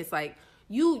kids. Like,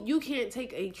 you can't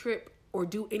take a trip or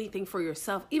do anything for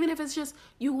yourself, even if it's just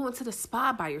you going to the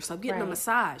spa by yourself, getting a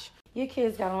massage. Your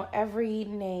kids got on every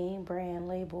name brand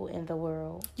label in the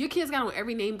world. Your kids got on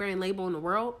every name brand label in the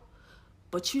world,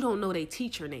 but you don't know their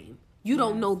teacher name. You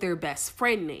don't know their best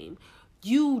friend name.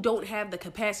 You don't have the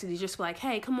capacity to just be like,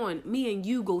 hey, come on, me and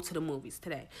you go to the movies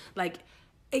today. Like,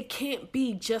 it can't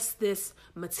be just this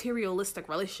materialistic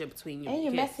relationship between you and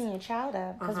you're messing your child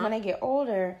up. Because when they get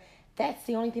older, that's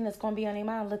the only thing that's going to be on their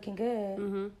mind, looking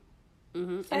good.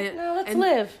 It's like, no, let's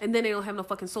live. And then they don't have no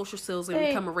fucking social skills and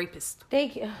become a rapist.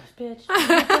 Bitch.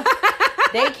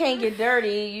 They can't get dirty.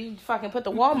 You fucking put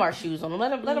the Walmart shoes on them.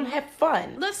 Let them have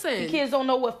fun. Listen. The kids don't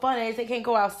know what fun is. They can't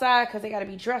go outside because they got to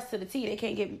be dressed to the T. They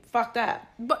can't get fucked up.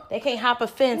 But they can't hop a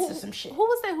fence or some shit. Who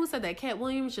was that? Who said that? Cat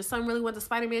Williams, your son really went to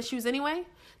Spider-Man shoes anyway?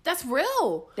 That's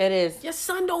real. That is. Your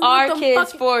son don't want them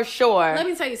kids fucking... for sure. Let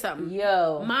me tell you something.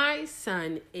 Yo. My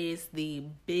son is the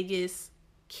biggest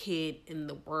kid in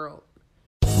the world.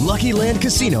 Lucky Land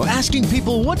Casino, asking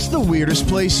people, what's the weirdest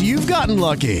place you've gotten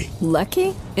lucky?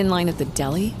 Lucky? In line at the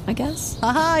deli, I guess?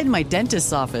 Aha, in my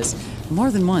dentist's office.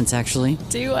 More than once, actually.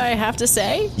 Do I have to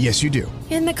say? Yes, you do.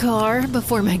 In the car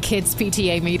before my kids'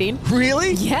 PTA meeting.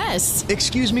 Really? Yes.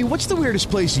 Excuse me, what's the weirdest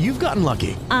place you've gotten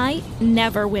lucky? I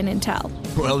never win and tell.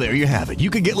 Well, there you have it. You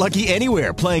can get lucky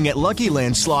anywhere, playing at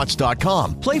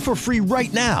LuckyLandSlots.com. Play for free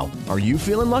right now. Are you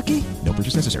feeling lucky? No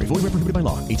purchase necessary. Void where prohibited by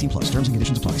law. 18+. Terms and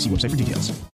conditions apply. See website for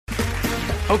details.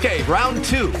 Okay, round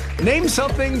two. Name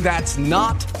something that's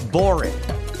not boring.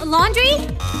 A laundry?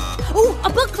 Ooh, a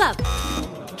book club.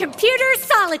 Computer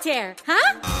solitaire,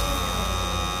 huh?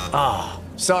 Ah,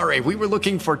 oh, sorry. We were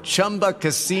looking for Chumba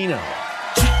Casino.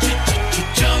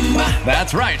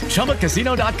 That's right.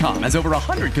 ChumbaCasino.com has over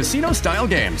 100 casino-style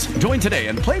games. Join today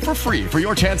and play for free for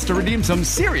your chance to redeem some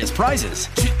serious prizes.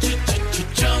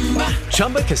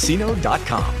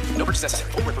 ChumbaCasino.com. No purchase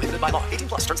necessary. Void where prohibited by law. 18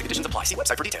 plus. Terms and conditions apply. See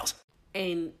website for details.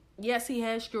 And yes, he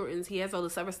has Jordans. He has all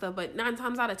this other stuff. But 9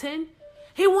 times out of 10,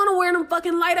 he want to wear them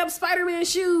fucking light up Spider-Man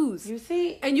shoes. You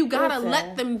see? And you gotta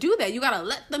let them do that. You gotta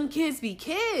let them kids be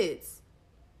kids.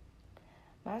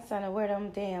 My son will wear them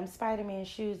damn Spider-Man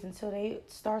shoes until they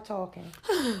start talking.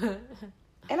 And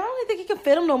I don't even think he can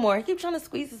fit them no more. He keeps trying to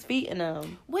squeeze his feet in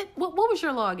them. What was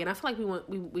your law again? I feel like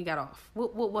we got off.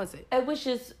 What was it? It was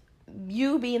just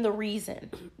you being the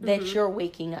reason that you're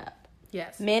waking up.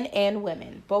 Yes. Men and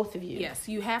women, both of you. Yes,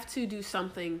 you have to do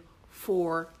something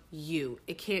for you.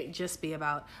 It can't just be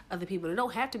about other people. It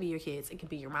don't have to be your kids. It can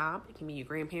be your mom. It can be your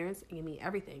grandparents. It can be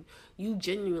everything. You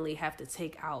genuinely have to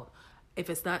take out, if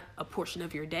it's not a portion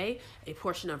of your day, a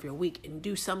portion of your week, and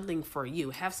do something for you.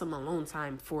 Have some alone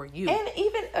time for you. And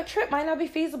even a trip might not be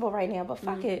feasible right now, but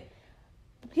fuck it.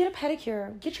 Get a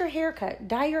pedicure. Get your hair cut.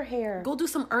 Dye your hair. Go do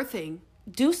some earthing.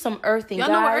 Do some earthing, Y'all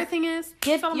guys. know what earthing is?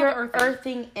 Get your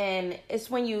earthing in. It's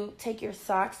when you take your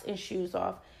socks and shoes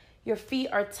off. Your feet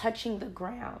are touching the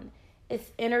ground.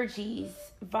 It's energies,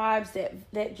 vibes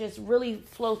that just really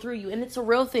flow through you. And it's a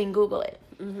real thing. Google it.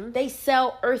 Mm-hmm. They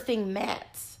sell earthing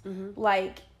mats. Mm-hmm.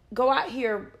 Like, go out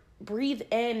here, breathe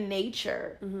in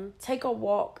nature, take a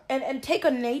walk, and take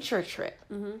a nature trip.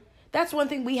 Mm-hmm. That's one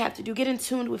thing we have to do. Get in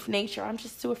tune with nature. I'm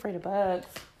just too afraid of bugs.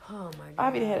 Oh my God.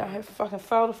 I'll be the head. I fucking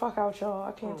fell the fuck out, y'all.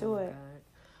 I can't do it.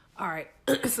 God. All right.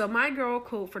 So my girl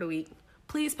code for the week.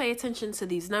 Please pay attention to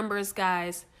these numbers,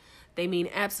 guys. They mean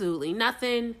absolutely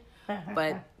nothing,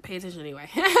 but pay attention anyway.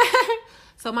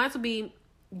 So mine will be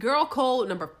girl code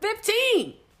number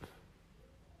 15.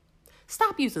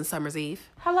 Stop using Summer's Eve.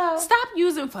 Hello. Stop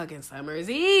using fucking Summer's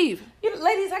Eve.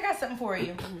 Ladies, I got something for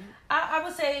you. I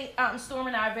would say Storm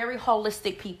and I are very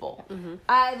holistic people.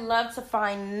 I love to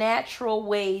find natural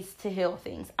ways to heal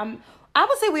things. I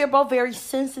would say we are both very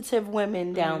sensitive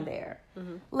women down there.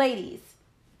 Ladies,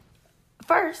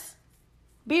 first,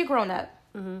 be a grown-up.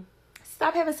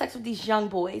 Stop having sex with these young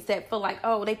boys that feel like,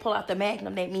 oh, they pull out the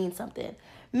Magnum, that means something.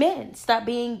 Men, stop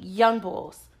being young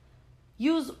bulls.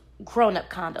 Use grown-up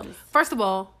condoms. First of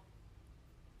all,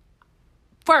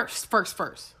 first,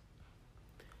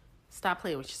 stop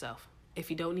playing with yourself.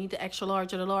 If you don't need the extra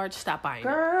large or the large, stop buying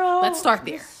Girl, it. Let's start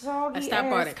there. Let's stop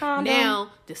buying it. Now,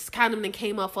 this condom that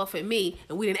came off of me,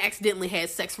 and we didn't accidentally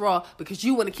had sex raw because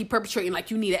you want to keep perpetrating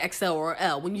like you need an XL or an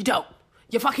L when you don't.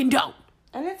 You fucking don't.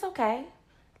 And it's okay.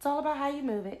 It's all about how you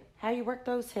move it, how you work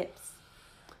those hips.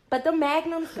 But the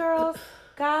Magnums, girls,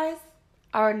 guys,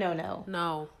 are no.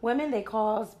 No. Women, they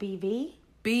cause BV.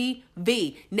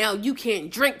 BV. Now you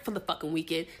can't drink for the fucking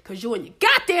weekend because you're on your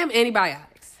goddamn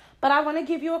antibiotics. But I want to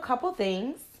give you a couple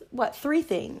things. 3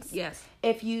 things? Yes.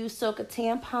 If you soak a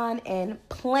tampon in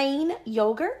plain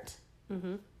yogurt,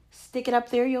 stick it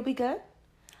up there, you'll be good.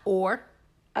 Or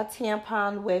a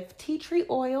tampon with tea tree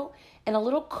oil and a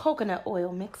little coconut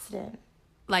oil mixed in.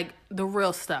 Like the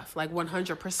real stuff, like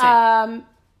 100%.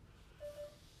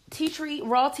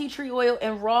 Raw tea tree oil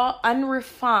and raw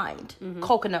unrefined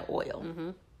coconut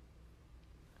oil.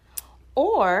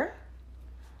 Or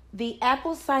the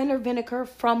apple cider vinegar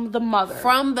from the mother.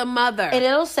 From the mother. And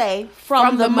it'll say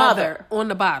from the mother on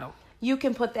the bottle. You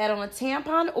can put that on a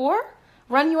tampon or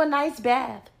run you a nice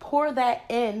bath. Pour that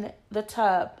in the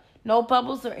tub. No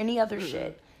bubbles or any other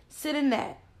shit. Sit in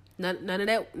that. None of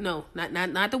that. No,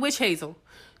 not the witch hazel.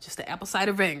 Just the apple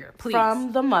cider vinegar, please.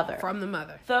 From the mother. From the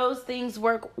mother. Those things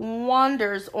work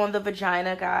wonders on the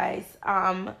vagina, guys.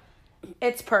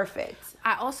 It's perfect.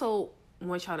 I also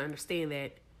want y'all to understand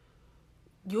that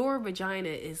your vagina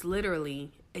is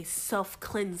literally a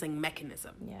self-cleansing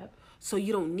mechanism. Yep. So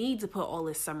you don't need to put all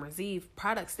this Summer's Eve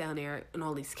products down there and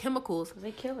all these chemicals.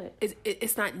 They kill it.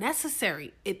 It's not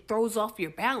necessary. It throws off your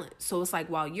balance. So it's like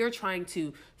while you're trying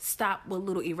to stop what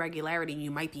little irregularity you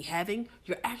might be having,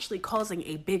 you're actually causing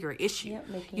a bigger issue. Yep,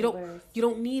 making it worse. You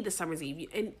don't need the Summer's Eve.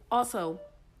 And also,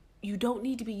 you don't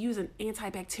need to be using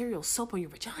antibacterial soap on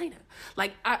your vagina.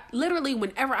 Like, literally,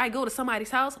 whenever I go to somebody's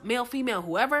house, male, female,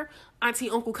 whoever, auntie,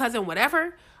 uncle, cousin,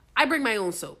 whatever, I bring my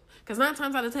own soap. Because 9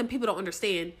 times out of 10, people don't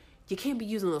understand you can't be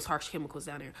using those harsh chemicals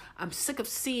down there. I'm sick of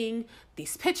seeing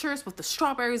these pictures with the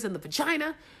strawberries in the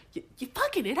vagina. You're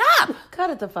fucking it up. Cut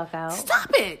it the fuck out. Stop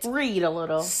it. Read a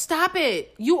little. Stop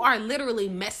it. You are literally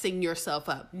messing yourself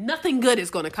up. Nothing good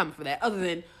is going to come from that other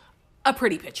than a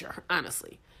pretty picture,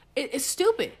 honestly. It's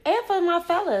stupid. And for my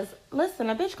fellas, listen,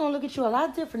 a bitch gonna look at you a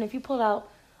lot different if you pull out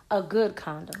A good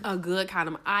condom. A good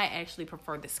condom. I actually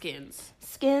prefer the skins.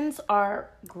 Skins are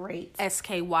great.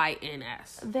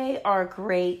 SKYNS. They are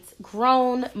great.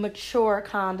 Grown, mature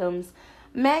condoms.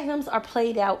 Magnums are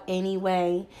played out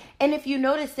anyway. And if you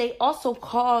notice, they also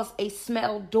cause a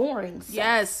smell during sex.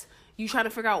 Yes. You try to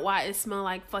figure out why it smell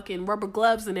like fucking rubber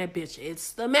gloves in that bitch.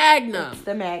 It's the Magnum. It's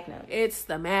the Magnum. It's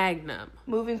the Magnum.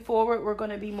 Moving forward, we're going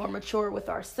to be more mature with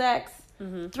our sex.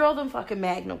 Mm-hmm. Throw them fucking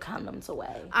Magnum condoms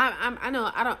away. I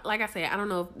know. I don't, like I say, I don't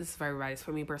know if this is for everybody. It's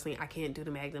for me personally. I can't do the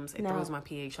Magnums. It throws my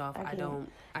pH off. I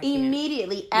can't.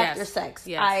 Immediately after sex,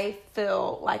 I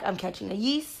feel like I'm catching a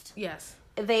yeast. Yes.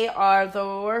 They are the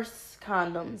worst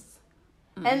condoms.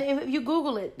 Mm-hmm. And if you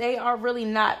Google it, they are really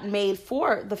not made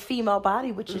for the female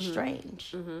body, which is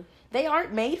strange. Mm-hmm. They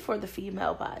aren't made for the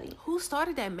female body. Who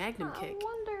started that Magnum kick? I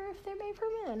wonder if they're made for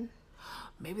men.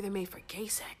 Maybe they're made for gay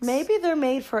sex. Maybe they're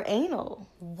made for anal.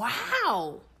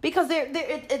 Wow. Because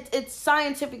it's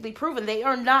scientifically proven. They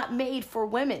are not made for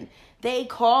women. They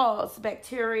cause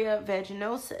bacteria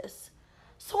vaginosis.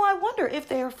 So I wonder if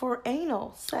they are for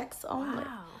anal sex only.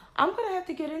 Wow. I'm going to have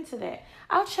to get into that.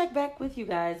 I'll check back with you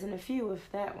guys in a few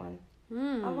with that one.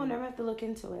 I wonder. I have to look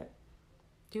into it.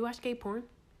 Do you watch gay porn?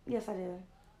 Yes, I do.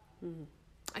 Mm-hmm.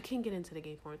 I can't get into the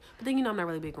gay porn. But then, I'm not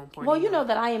really big on porn. Well, you know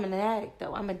that I am an addict,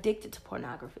 though. I'm addicted to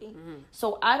pornography. Mm-hmm.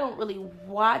 So I don't really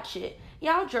watch it.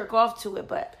 Yeah, I'll jerk off to it,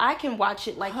 but I can watch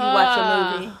it like you watch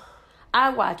a movie. I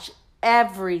watch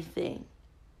everything.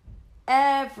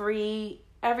 Every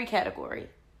category.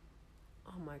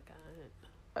 Oh, my God.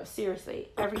 Seriously,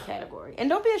 every category. And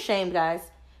don't be ashamed, guys.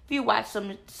 If you watch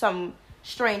some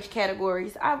strange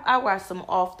categories, I watch some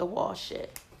off-the-wall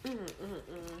shit. All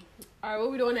right, what are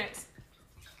we doing next?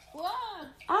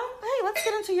 Hey, let's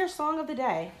get into your song of the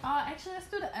day. Actually, let's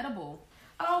do the edible.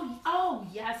 Oh,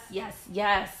 yes.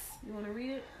 You want to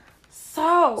read it?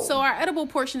 So our edible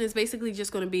portion is basically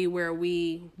just going to be where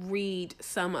we read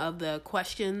some of the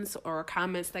questions or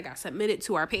comments that got submitted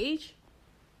to our page.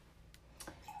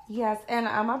 Yes, and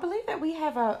I believe that we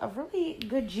have a really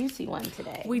good, juicy one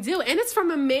today. We do, and it's from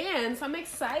a man, so I'm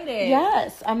excited.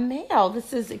 Yes, a male.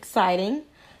 This is exciting.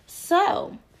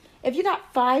 So, if you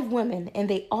got 5 women and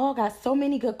they all got so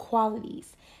many good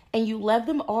qualities and you love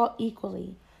them all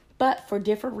equally, but for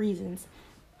different reasons,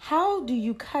 how do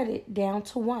you cut it down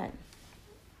to 1?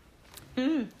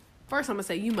 First, I'm going to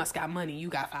say you must got money. You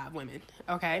got 5 women,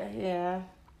 okay? Yeah.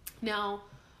 Now,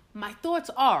 my thoughts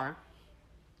are,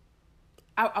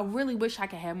 I really wish I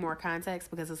could have more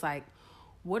context because it's like,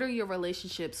 what are your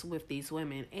relationships with these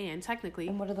women? And technically...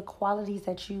 And what are the qualities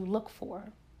that you look for?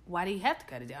 Why do you have to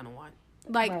cut it down to 1?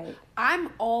 Like, right. I'm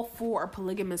all for a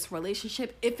polygamous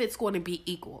relationship if it's going to be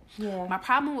equal. Yeah. My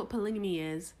problem with polygamy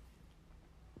is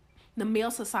the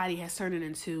male society has turned it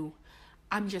into,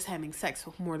 I'm just having sex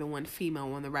with more than one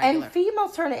female on the regular. And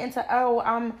females turn it into,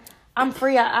 I'm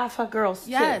free, I fuck girls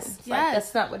too. Yes. Like,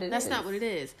 that's not what it is. That's not what it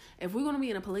is. If we're going to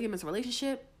be in a polygamous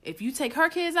relationship, if you take her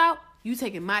kids out, you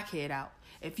taking my kid out.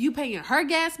 If you paying her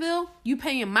gas bill, you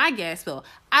paying my gas bill.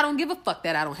 I don't give a fuck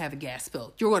that I don't have a gas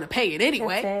bill. You're going to pay it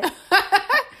anyway.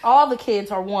 All the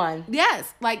kids are one.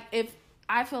 Yes. Like,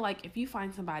 I feel like if you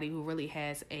find somebody who really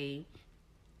has a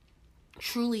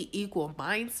truly equal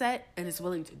mindset and is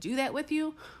willing to do that with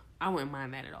you, I wouldn't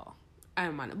mind that at all. I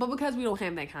don't mind it. But because we don't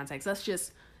have that context, let's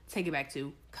just take it back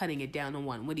to cutting it down to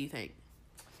 1. What do you think?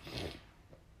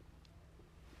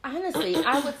 Honestly,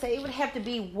 I would say it would have to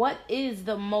be what is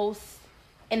the most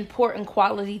important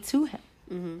quality to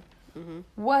him.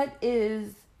 What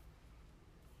is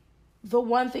the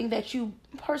one thing that you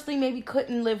personally maybe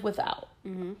couldn't live without?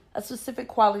 A specific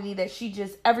quality that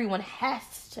everyone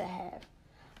has to have.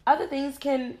 Other things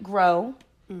can grow,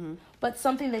 but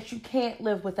something that you can't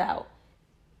live without,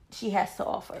 she has to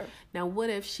offer. Now, what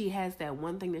if she has that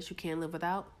one thing that you can't live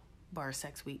without? Bar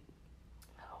sex week.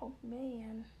 Oh,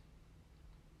 man.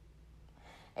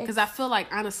 Because I feel like,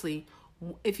 honestly,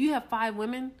 if you have 5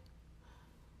 women,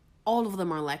 all of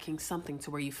them are lacking something to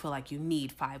where you feel like you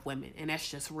need 5 women. And that's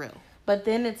just real. But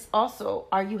then it's also,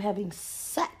 are you having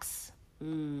sex? Yeah,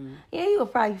 you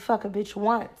could probably fuck a bitch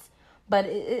once. But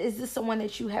is this someone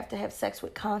that you have to have sex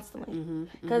with constantly?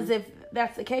 Because if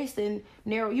that's the case, then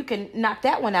you can knock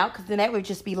that one out because then that would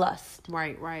just be lust.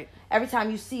 Right. Every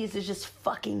time you see it's just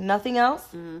fucking nothing else,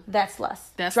 that's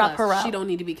lust. That's Drop lust. her out. She don't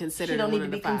need to be considered. She don't need to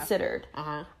be considered.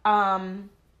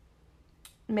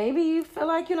 Maybe you feel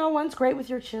like, one's great with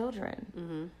your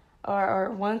children. Or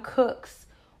one cooks.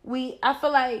 I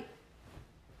feel like,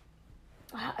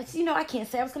 I can't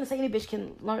say, I was going to say any bitch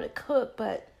can learn to cook,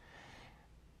 but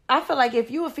I feel like if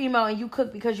you a female and you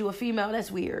cook because you a female, that's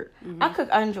weird.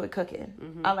 Mm-hmm. I enjoy cooking.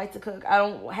 Mm-hmm. I like to cook. I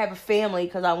don't have a family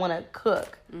because I want to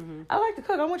cook. Mm-hmm. I like to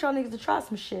cook. I want y'all niggas to try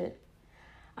some shit.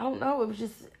 I don't know. It was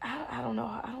just, I don't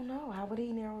know. How would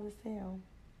he narrow this down?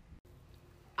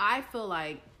 I feel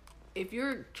like if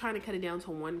you're trying to cut it down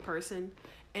to one person,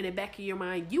 in the back of your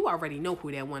mind, you already know who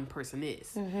that one person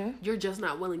is. Mm-hmm. You're just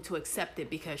not willing to accept it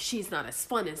because she's not as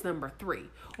fun as number 3.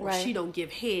 Or she don't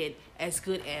give head as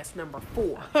good as number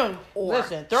 4. Or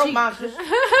listen, throw monsters.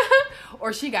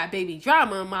 Or she got baby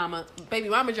mama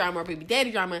drama, or baby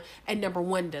daddy drama, and number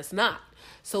 1 does not.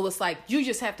 So it's like, you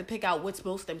just have to pick out what's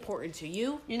most important to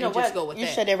you, you know and what? Just go with you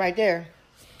that. You said it right there.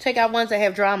 Take out ones that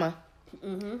have drama.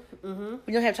 Mm-hmm. Mm-hmm.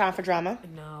 We don't have time for drama.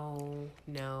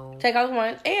 No. Take out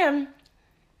ones. And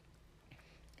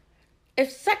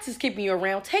if sex is keeping you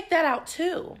around, take that out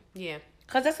too. Yeah.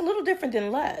 Because that's a little different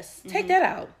than less. Mm-hmm. Take that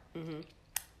out. Mm-hmm.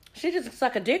 She just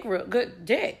suck a dick, real good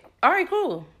dick. All right,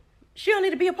 cool. She don't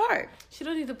need to be a part. She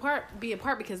don't need to be a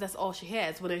part because that's all she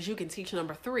has. Whereas you can teach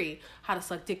number 3 how to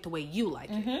suck dick the way you like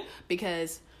it.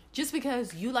 Because just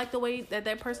because you like the way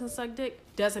that person suck dick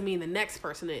doesn't mean the next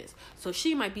person is. So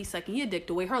she might be sucking your dick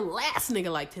the way her last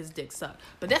nigga liked his dick sucked.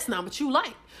 But that's not what you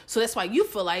like. So that's why you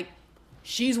feel like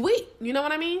she's weak. You know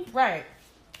what I mean? Right.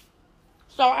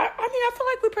 So, I feel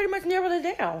like we pretty much narrowed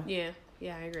it down. Yeah,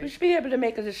 I agree. We should be able to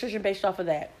make a decision based off of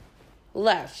that.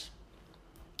 Less.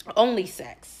 Only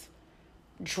sex.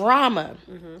 Drama.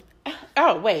 Mm-hmm.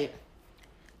 Oh, wait.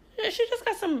 She just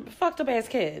got some fucked up ass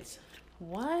kids.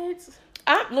 What?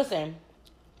 Listen.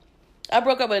 I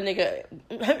broke up with a nigga.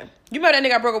 You remember that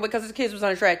nigga I broke up with because his kids was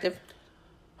unattractive?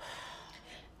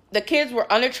 The kids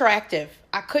were unattractive.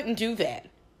 I couldn't do that.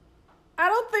 I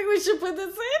don't think we should put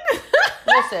this in.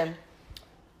 Listen.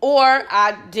 Or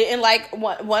I didn't like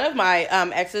one of my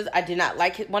exes. I did not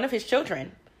like one of his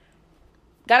children.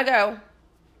 Gotta go.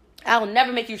 I'll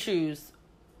never make you choose.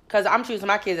 Because I'm choosing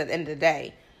my kids at the end of the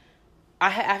day. I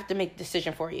have to make a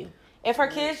decision for you. If her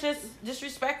kid's just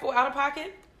disrespectful, out of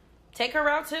pocket, take her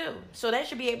out too. So that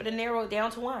should be able to narrow it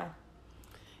down to one.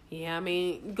 Yeah, I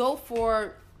mean, go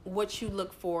for what you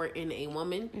look for in a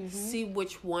woman. Mm-hmm. See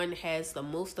which one has the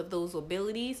most of those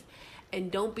abilities. And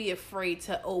don't be afraid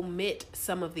to omit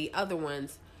some of the other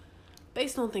ones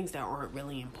based on things that aren't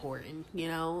really important, you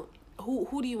know?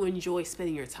 Who do you enjoy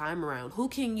spending your time around? Who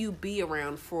can you be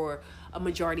around for a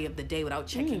majority of the day without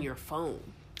checking your phone?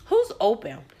 Who's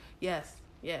open? Yes.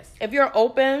 If you're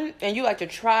open and you like to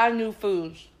try new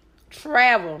foods,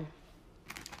 travel.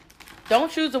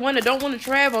 Don't choose the one that don't want to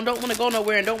travel and don't want to go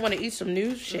nowhere and don't want to eat some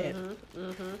new shit.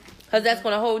 Because that's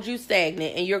going to hold you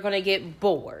stagnant and you're going to get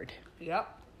bored.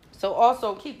 Yep. So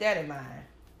also keep that in mind.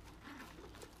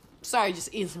 Sorry,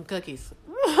 just eating some cookies.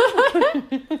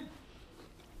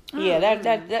 Yeah,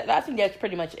 that I think that's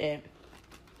pretty much it.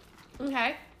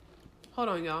 Okay. Hold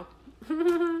on, y'all.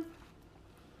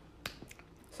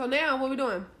 So now, what we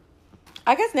doing?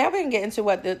 I guess now we can get into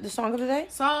what the song of the day?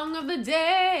 Song of the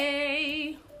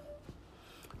day.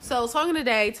 So, song of the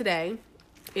day today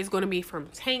is going to be from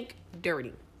Tank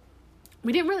Dirty.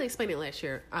 We didn't really explain it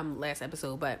last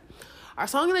episode, but our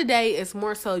song of the day is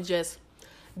more so just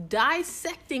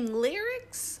dissecting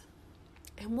lyrics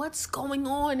and what's going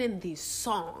on in these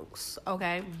songs,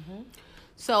 okay? Mm-hmm.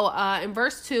 So, in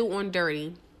verse 2 on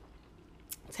Dirty,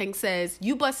 Tank says,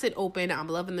 "You busted open, I'm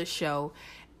loving the show.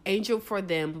 Angel for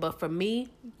them, but for me,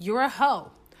 you're a hoe.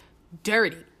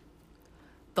 Dirty.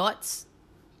 Thoughts?"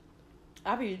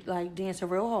 I be like dancing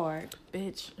real hard.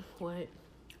 Bitch, what?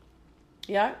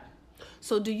 Yeah.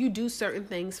 So do you do certain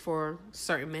things for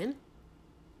certain men?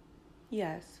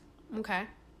 Yes. Okay.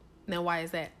 Now why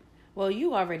is that? Well,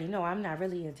 you already know I'm not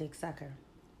really a dick sucker.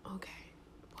 Okay.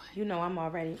 What? You know I'm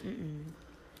already,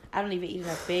 I don't even eat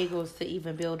enough bagels to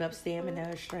even build up stamina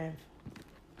or strength.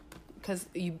 Because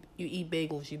you eat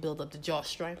bagels, you build up the jaw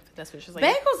strength. That's what she's like.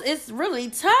 Bagels is really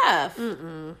tough. They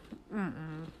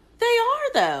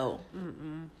are, though.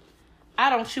 I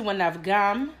don't chew enough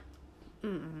gum.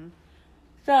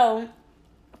 So,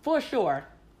 for sure.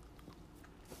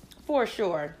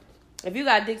 If you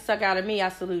got dick suck out of me, I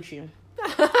salute you.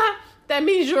 That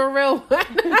means you're a real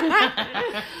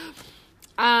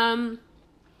one.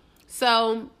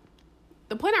 So,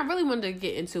 the point I really wanted to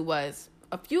get into was,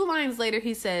 a few lines later,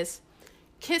 he says,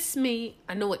 "Kiss me,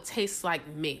 I know it tastes like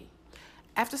me."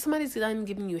 After somebody's done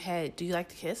giving you head, do you like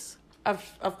to kiss?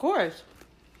 Of course.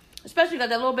 Especially got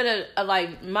that little bit of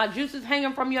like my juices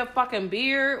hanging from your fucking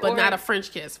beard. But not a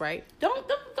French kiss, right? Don't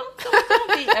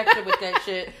be extra with that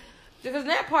shit. Because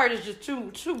that part is just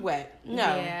too wet. No.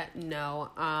 Yeah, no.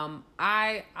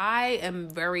 I am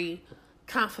very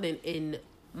confident in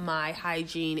my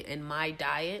hygiene and my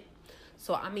diet.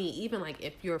 So I mean, even like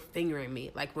if you're fingering me,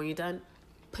 like when you're done,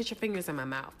 put your fingers in my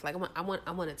mouth. Like I want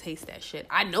to taste that shit.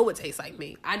 I know it tastes like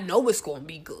me. I know it's gonna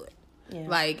be good. Yeah.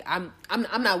 Like I'm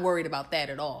not worried about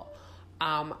that at all.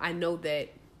 I know that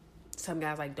some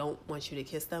guys like don't want you to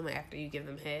kiss them after you give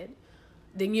them head.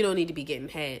 Then you don't need to be getting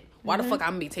head. Why the fuck I'm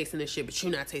gonna be tasting this shit, but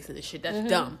you're not tasting this shit? That's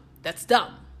dumb. That's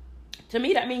dumb. To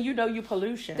me, that mean you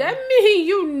pollution. That mean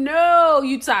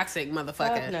you toxic,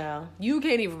 motherfucker. Fuck no. You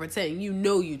can't even pretend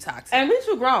you toxic. And we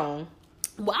too grown.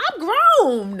 Well, I'm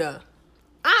grown.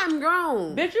 I'm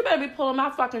grown. Bitch, you better be pulling my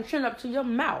fucking chin up to your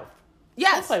mouth.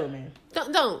 Yes. Don't play with me.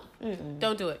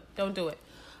 Don't do it. Don't do it.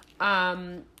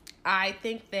 I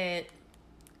think that,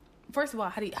 first of all,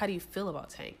 how do you feel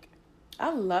about Tank?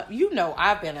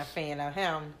 I've been a fan of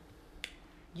him.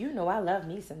 You know I love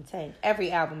me some Tank. Every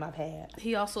album I've had.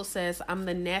 He also says, I'm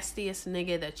the nastiest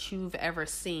nigga that you've ever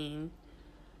seen.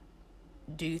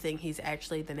 Do you think he's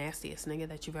actually the nastiest nigga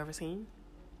that you've ever seen?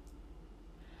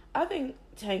 I think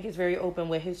Tank is very open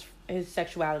with his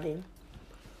sexuality.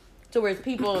 To where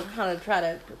people kind of try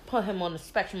to put him on the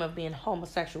spectrum of being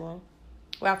homosexual.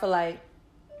 Where I feel like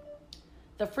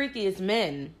the freakiest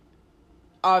men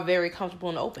are very comfortable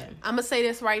and open. I'm going to say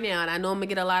this right now, and I know I'm going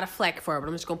to get a lot of flack for it, but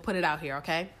I'm just going to put it out here,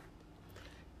 okay?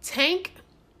 Tank,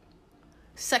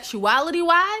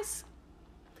 sexuality-wise,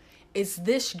 is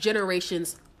this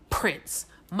generation's Prince.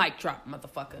 Mic drop,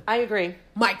 motherfucker. I agree.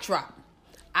 Mic drop.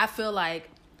 I feel like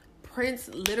Prince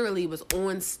literally was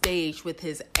on stage with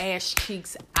his ass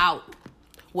cheeks out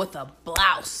with a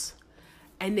blouse.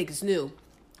 And niggas knew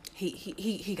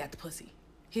he got the pussy.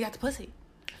 He got the pussy.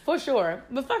 For sure.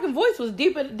 But fucking voice was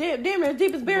deeper, damn as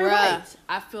deep as Barry White.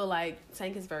 I feel like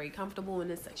Tank is very comfortable in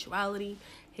his sexuality.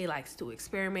 He likes to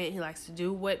experiment. He likes to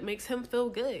do what makes him feel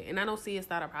good. And I don't see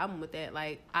it's not a problem with that.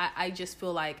 Like, I just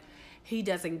feel like he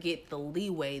doesn't get the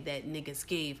leeway that niggas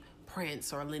gave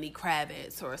Prince or Lenny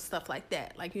Kravitz or stuff like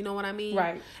that. Like, you know what I mean?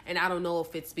 Right. And I don't know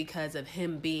if it's because of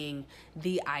him being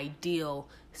the ideal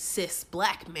cis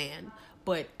black man,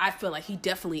 but I feel like he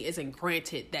definitely isn't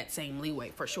granted that same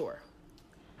leeway for sure.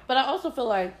 But I also feel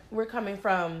like we're coming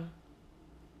from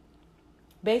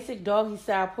basic doggy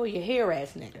style pull your hair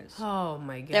ass niggas. Oh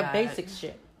my God. That basic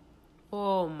shit.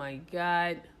 Oh my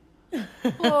God.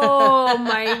 Oh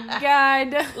my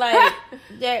God. Like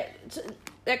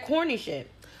that corny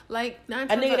shit. Like a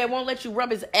nigga that won't let you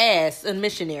rub his ass a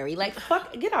missionary. Like,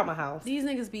 fuck, get out of my house. These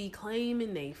niggas be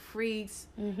claiming they freaks,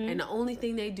 and the only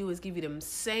thing they do is give you them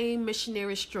same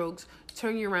missionary strokes,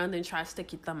 turn you around and try to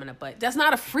stick your thumb in a butt. That's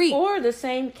not a freak. Or the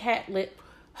same cat lip.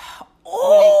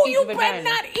 Oh, you better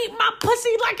not eat my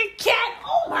pussy like a cat.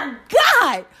 Oh my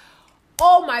God.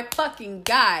 Oh my fucking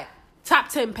God. Top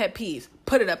 10 pet peeves.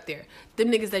 Put it up there.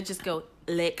 Them niggas that just go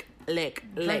lick.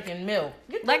 Drinking milk.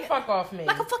 Get the fuck off me.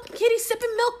 Like a fucking kitty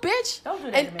sipping milk, bitch. Don't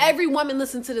do that and to me. Every woman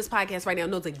listening to this podcast right now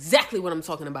knows exactly what I'm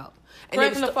talking about. And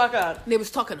Cranking the fuck up. They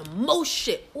was talking the most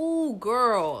shit. Ooh,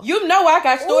 girl. You know I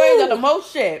got stories of the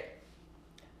most shit.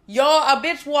 Y'all, a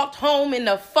bitch walked home in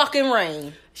the fucking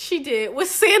rain. She did. With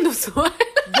sandals on.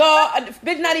 Y'all,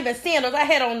 bitch, not even sandals. I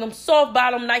had on them soft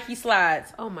bottom Nike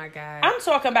slides. Oh my God. I'm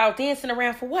talking about dancing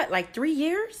around for what, like 3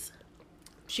 years?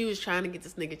 She was trying to get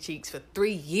this nigga cheeks for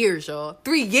 3 years, y'all.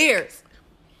 3 years.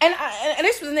 And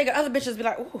this was a nigga, other bitches be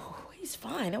like, ooh, he's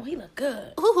fine. Oh, he look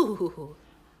good. Ooh.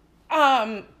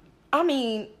 I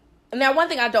mean, now one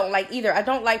thing I don't like either, I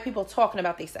don't like people talking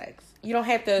about their sex. You don't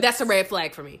have to. That's a red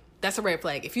flag for me. That's a red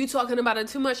flag. If you talking about it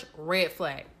too much, red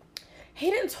flag.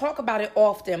 He didn't talk about it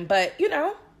often, but, you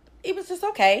know, it was just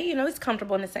okay. You know, he's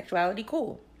comfortable in his sexuality.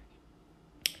 Cool.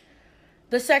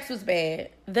 The sex was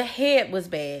bad. The head was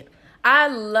bad. I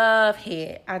love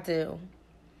head. I do.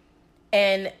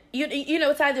 And, you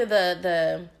know, it's either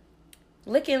the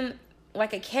licking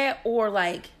like a cat or,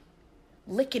 like,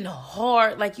 licking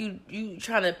hard like you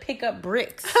trying to pick up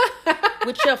bricks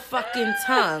with your fucking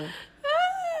tongue.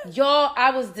 Y'all,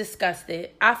 I was disgusted.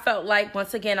 I felt like,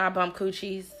 once again, I bumped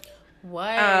coochies.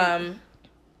 What?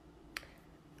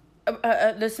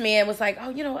 This man was like, oh,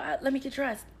 you know, let me get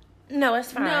dressed. No,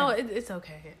 it's fine. No, it's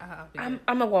okay. I'm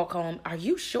gonna walk home. Are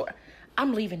you sure?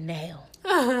 I'm leaving now.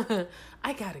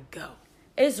 I gotta go.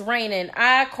 It's raining.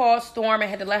 I called Storm and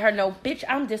had to let her know, bitch,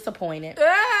 I'm disappointed.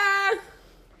 And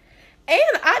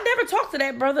I never talked to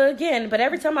that brother again, but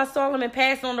every time I saw him and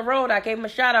passed on the road, I gave him a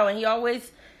shout out, and he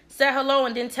always said hello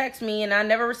and didn't text me, and I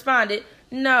never responded.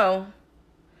 No.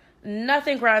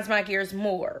 Nothing grinds my gears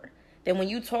more than when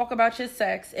you talk about your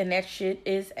sex and that shit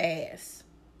is ass.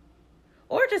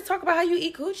 Or just talk about how you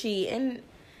eat coochie, and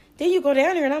then you go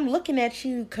down there and I'm looking at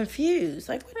you confused.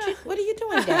 Like, what are you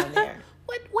doing down there?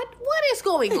 What is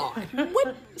going on?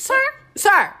 What, sir?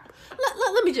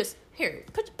 Let me just, Here,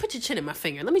 put your chin in my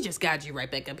finger. Let me just guide you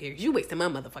right back up here. You wasting my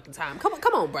motherfucking time. Come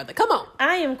on, brother. Come on.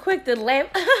 I am quick to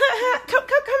laugh. Come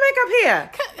back up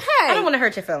here. Hey. I don't want to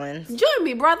hurt your feelings. Join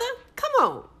me, brother. Come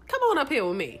on up here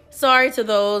with me. Sorry to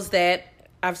those that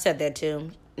I've said that to.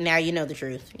 Now you know the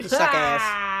truth. You suck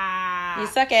ass. You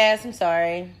suck ass. I'm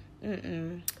sorry.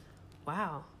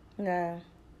 Wow. Yeah.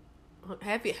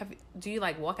 Have you? Do you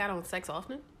like walk out on sex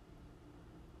often?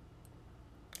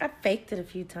 I faked it a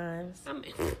few times. I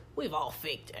mean, we've all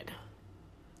faked it.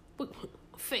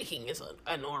 Faking is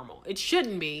a normal. It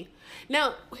shouldn't be.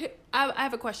 Now, I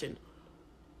have a question.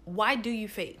 Why do you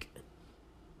fake?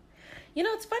 You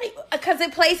know, it's funny because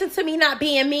it plays into me not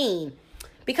being mean.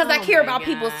 Because I care about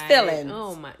people's feelings.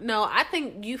 Oh my! No, I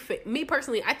think you fake. Me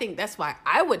personally, I think that's why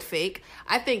I would fake.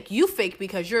 I think you fake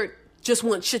because you're just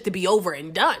want shit to be over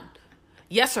and done.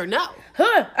 Yes or no?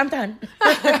 I'm done.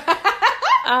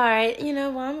 All right, you know,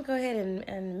 well, I'm going to go ahead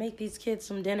and make these kids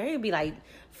some dinner. It'll be like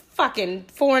fucking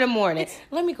 4 a.m.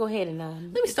 Let me go ahead and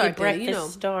let me start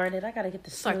breakfast started. I got to get the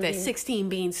start that 16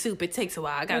 bean soup. It takes a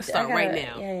while. I got to start right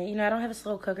now. Yeah, you know, I don't have a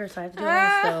slow cooker, so I have to do it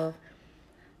on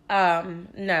the stove.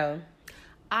 No.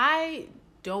 I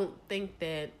don't think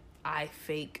that I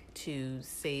fake to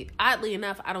save. Oddly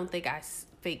enough, I don't think I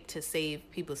fake to save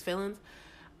people's feelings.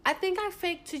 I think I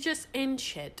fake to just end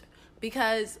shit.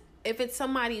 Because if it's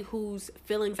somebody whose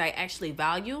feelings I actually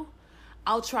value,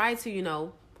 I'll try to, you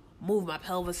know, move my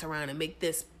pelvis around and make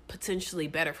this potentially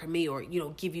better for me, or, you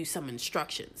know, give you some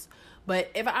instructions. But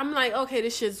if I'm like, okay,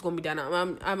 this shit's gonna be done,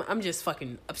 I'm just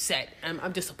fucking upset.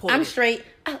 I'm disappointed. I'm straight.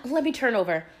 Let me turn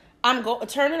over. I'm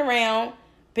turning around,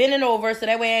 bending over, so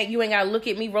that way you ain't gotta look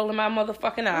at me rolling my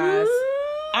motherfucking eyes.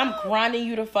 I'm grinding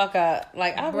you the fuck up.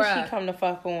 Like, I wish he come the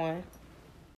fuck on.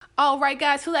 All right,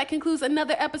 guys, so that concludes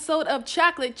another episode of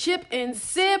Chocolate Chip and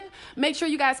Sip. Make sure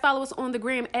you guys follow us on the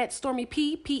gram at Stormy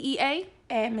P, P-E-A.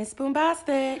 And Miss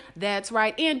Boombastic. That's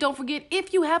right. And don't forget,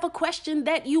 if you have a question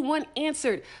that you want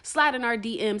answered, slide in our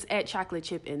DMs at Chocolate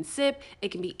Chip and Sip. It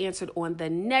can be answered on the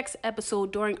next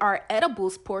episode during our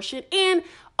edibles portion. And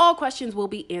all questions will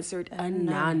be answered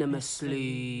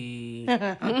anonymously.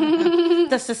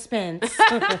 The suspense.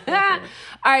 All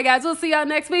right, guys, we'll see y'all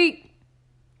next week.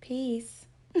 Peace.